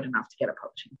 but not good enough to get a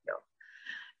publishing deal.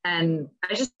 And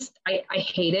I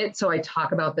hate it. So I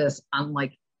talk about this on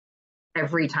like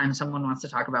every time someone wants to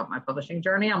talk about my publishing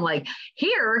journey. I'm like,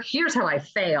 here's how I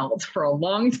failed for a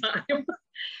long time.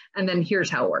 And then here's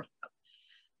how it worked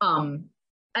out.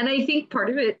 And I think part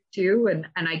of it too, and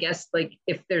I guess like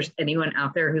if there's anyone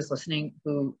out there who's listening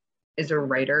who is a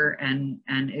writer and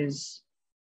is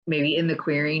maybe in the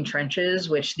querying trenches,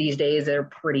 which these days are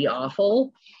pretty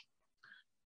awful.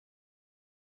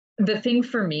 The thing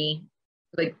for me,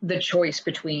 like the choice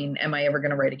between am I ever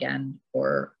going to write again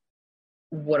or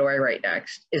what do I write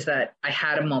next, is that I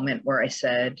had a moment where I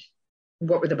said,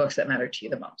 what were the books that mattered to you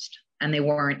the most? And they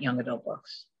weren't young adult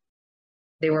books.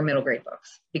 They were middle grade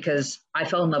books, because I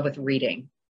fell in love with reading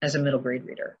as a middle grade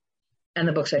reader. And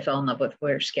the books I fell in love with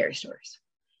were scary stories.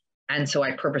 And so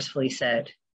I purposefully said,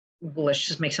 well, let's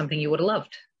just make something you would have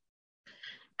loved.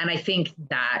 And I think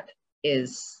that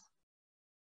is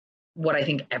what I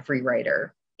think every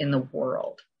writer in the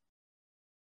world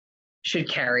should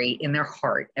carry in their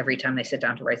heart every time they sit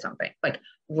down to write something. Like,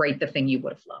 write the thing you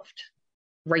would have loved.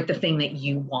 Write the thing that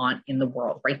you want in the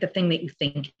world. Write the thing that you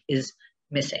think is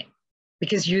missing,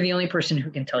 because you're the only person who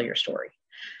can tell your story.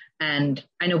 And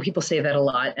I know people say that a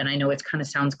lot, and I know it kind of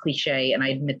sounds cliche, and I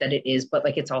admit that it is, but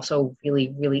like, it's also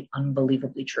really, really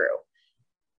unbelievably true.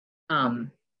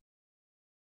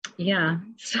 Yeah,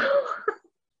 so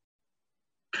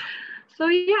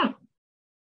yeah.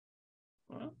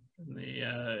 Well, in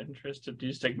the interest of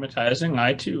destigmatizing,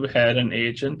 I too had an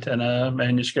agent and a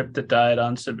manuscript that died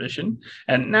on submission,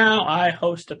 and now I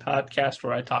host a podcast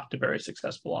where I talk to very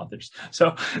successful authors.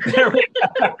 So there we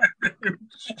are.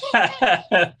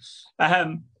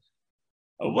 I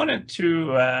wanted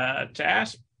to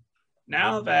ask,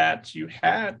 now that you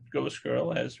had Ghost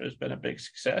Girl has been a big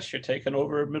success, you're taking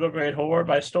over middle grade horror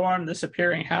by storm. This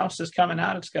Appearing House is coming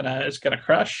out. It's gonna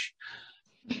crush.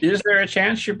 Is there a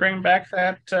chance you bring back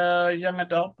that young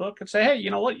adult book and say, hey,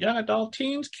 you know what, young adult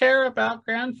teens care about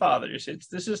grandfathers.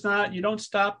 This is not, you don't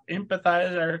stop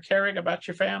empathizing or caring about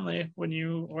your family when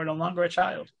you are no longer a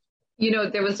child. You know,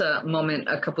 there was a moment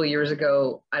a couple of years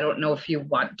ago. I don't know if you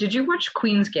did you watch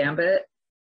Queen's Gambit?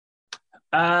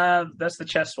 That's the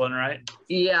chess one, right?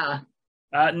 Yeah.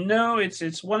 No,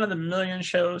 it's one of the million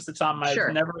shows that's on my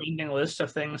never-ending list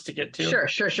of things to get to.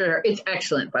 Sure. It's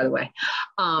excellent, by the way.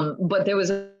 But there was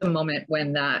a moment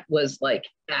when that was like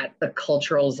at the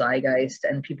cultural zeitgeist,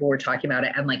 and people were talking about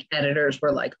it, and like editors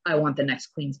were like, I want the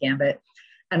next Queen's Gambit.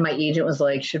 And my agent was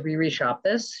like, should we reshop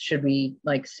this? Should we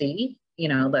like see,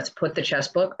 let's put the chess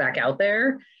book back out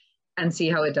there and see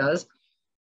how it does?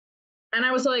 And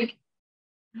I was like,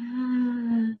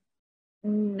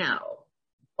 no.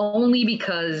 only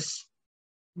because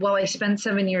while I spent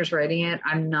 7 years writing it,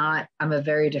 I'm a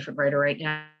very different writer right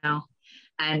now.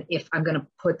 And if I'm going to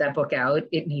put that book out,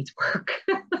 it needs work.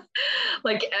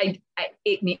 Like I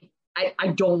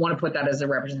don't want to put that as a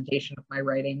representation of my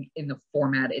writing in the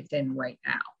format it's in right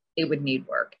now. It would need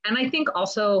work. And I think I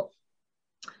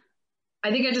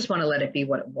just want to let it be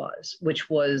what it was, which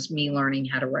was me learning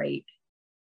how to write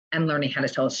and learning how to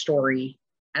tell a story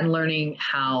and learning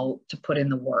how to put in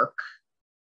the work.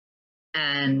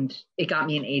 And it got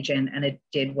me an agent and it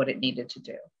did what it needed to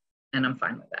do. And I'm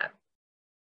fine with that.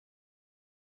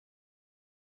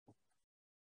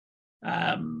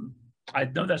 I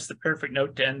know that's the perfect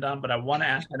note to end on, but I want to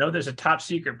ask, I know there's a top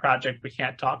secret project we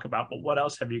can't talk about, but what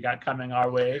else have you got coming our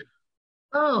way?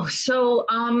 Oh, so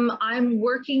I'm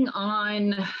working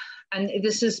on, and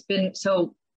this has been,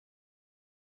 so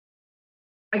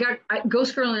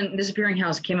Ghost Girl and Disappearing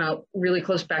House came out really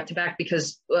close back to back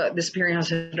because Disappearing House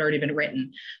had already been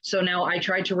written. So now I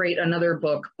tried to write another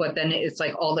book, but then it's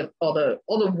like all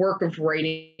the work of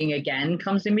writing again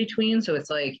comes in between. So it's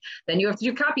like, then you have to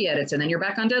do copy edits and then you're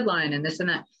back on deadline and this and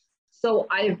that. So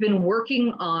I've been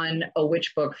working on a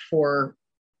witch book for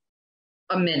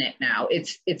a minute now.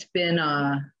 It's been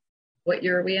what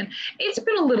year are we in? It's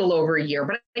been a little over a year,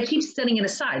 but I keep setting it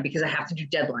aside because I have to do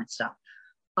deadline stuff.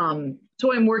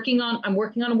 So I'm working on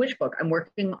a witch book. I'm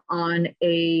working on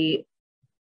a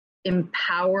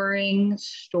empowering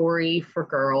story for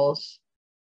girls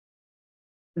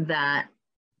that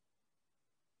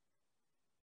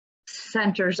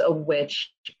centers a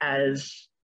witch as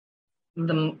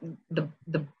the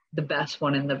best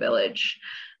one in the village.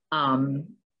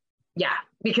 Yeah,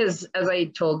 because as I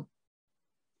told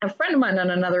a friend of mine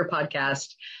on another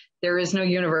podcast, there is no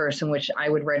universe in which I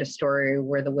would write a story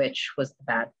where the witch was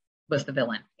the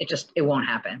villain. It won't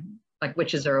happen. Like,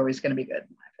 witches are always going to be good,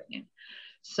 in my opinion.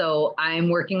 So I'm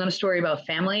working on a story about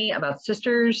family, about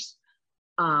sisters,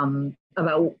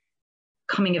 about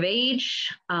coming of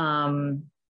age,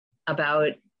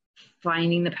 about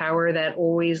finding the power that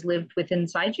always lived within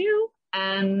inside you.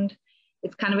 And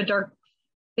it's kind of a dark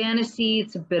fantasy.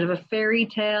 It's a bit of a fairy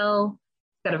tale.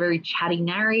 It's got a very chatty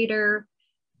narrator.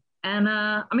 And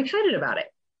I'm excited about it.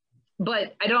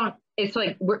 But it's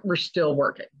like we're still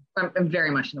working. I'm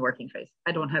very much in the working phase.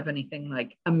 I don't have anything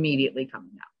like immediately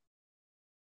coming out.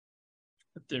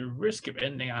 At the risk of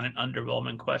ending on an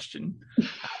underwhelming question,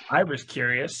 I was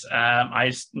curious.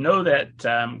 I know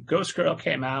that Ghost Girl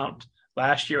came out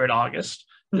last year in August.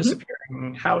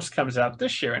 Disappearing House comes out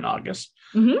this year in August.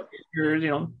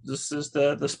 This is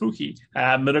the spooky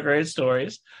middle grade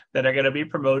stories that are going to be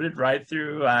promoted right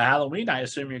through Halloween. I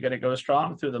assume you're going to go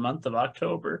strong through the month of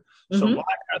October. So why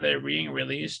are they being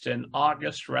released in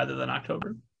August rather than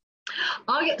October?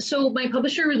 August. So my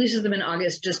publisher releases them in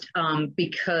August just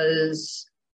because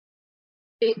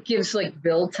it gives like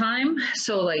build time.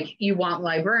 So like you want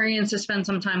librarians to spend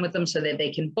some time with them so that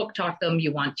they can book talk them.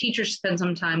 You want teachers to spend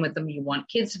some time with them. You want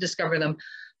kids to discover them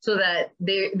so that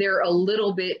they're a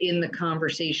little bit in the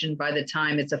conversation by the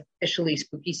time it's officially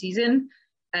spooky season.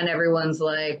 And everyone's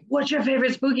like, what's your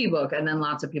favorite spooky book? And then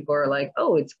lots of people are like,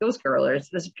 oh, it's Ghost Girl, or it's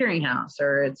Disappearing House,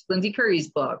 or it's Lindsay Curry's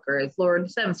book, or it's Laura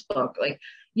DeSem's book. Like,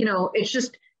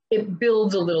 it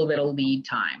builds a little bit of lead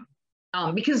time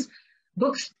because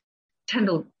books tend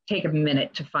to take a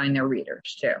minute to find their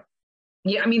readers too.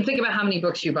 Yeah, I mean, think about how many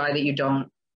books you buy that you don't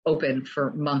open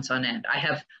for months on end. I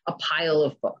have a pile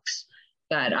of books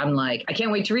that I'm like, I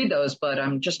can't wait to read those, but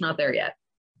I'm just not there yet.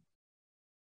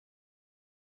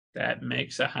 That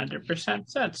makes 100%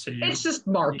 sense. So it's just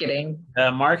marketing.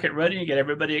 Market ready, you get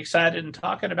everybody excited and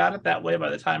talking about it. That way, by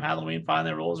the time Halloween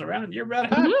finally rolls around, you're red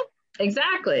hot.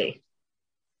 Exactly.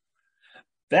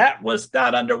 That was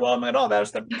not underwhelming at all. That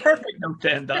was the perfect note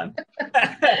to end on.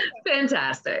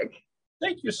 Fantastic.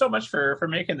 Thank you so much for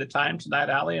making the time tonight,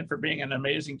 Allie, and for being an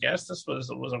amazing guest. This was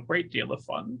a great deal of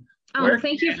fun.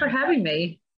 Thank you for having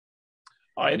me.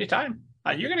 Oh, anytime.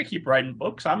 You're going to keep writing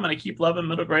books. I'm going to keep loving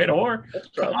middle grade horror.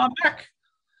 Come on back.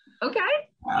 Okay.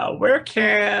 Where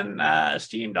can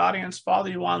esteemed audience follow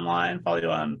you online, find you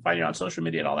on social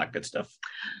media and all that good stuff?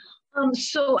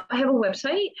 So I have a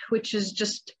website, which is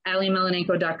just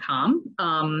AllieMalinenko.com.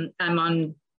 I'm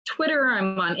on Twitter.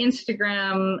 I'm on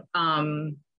Instagram.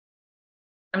 I'm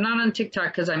not on TikTok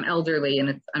because I'm elderly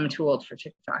and I'm too old for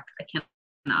TikTok. I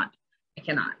cannot.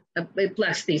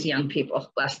 Bless these young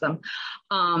people, bless them.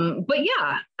 But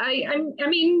yeah, I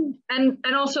mean, and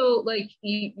also like,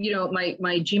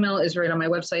 my Gmail is right on my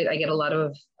website. I get a lot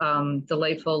of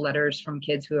delightful letters from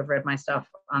kids who have read my stuff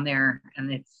on there,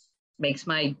 and it makes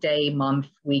my day, month,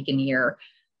 week, and year.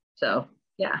 So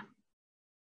yeah,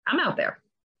 I'm out there.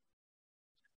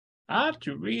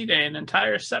 to read an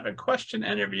entire 7-question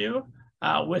interview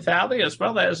with Ali, as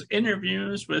well as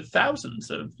interviews with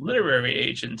thousands of literary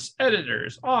agents,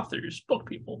 editors, authors, book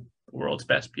people, the world's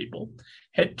best people.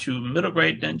 Head to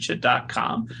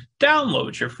middlegradeninja.com.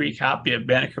 Download your free copy of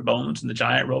Banneker Bones and the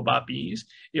Giant Robot Bees.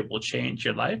 It will change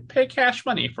your life. Pay cash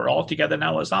money for All Together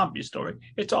Now a Zombie Story.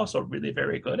 It's also really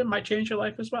very good. It might change your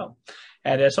life as well.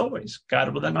 And as always,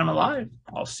 God willing, I'm alive.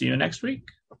 I'll see you next week.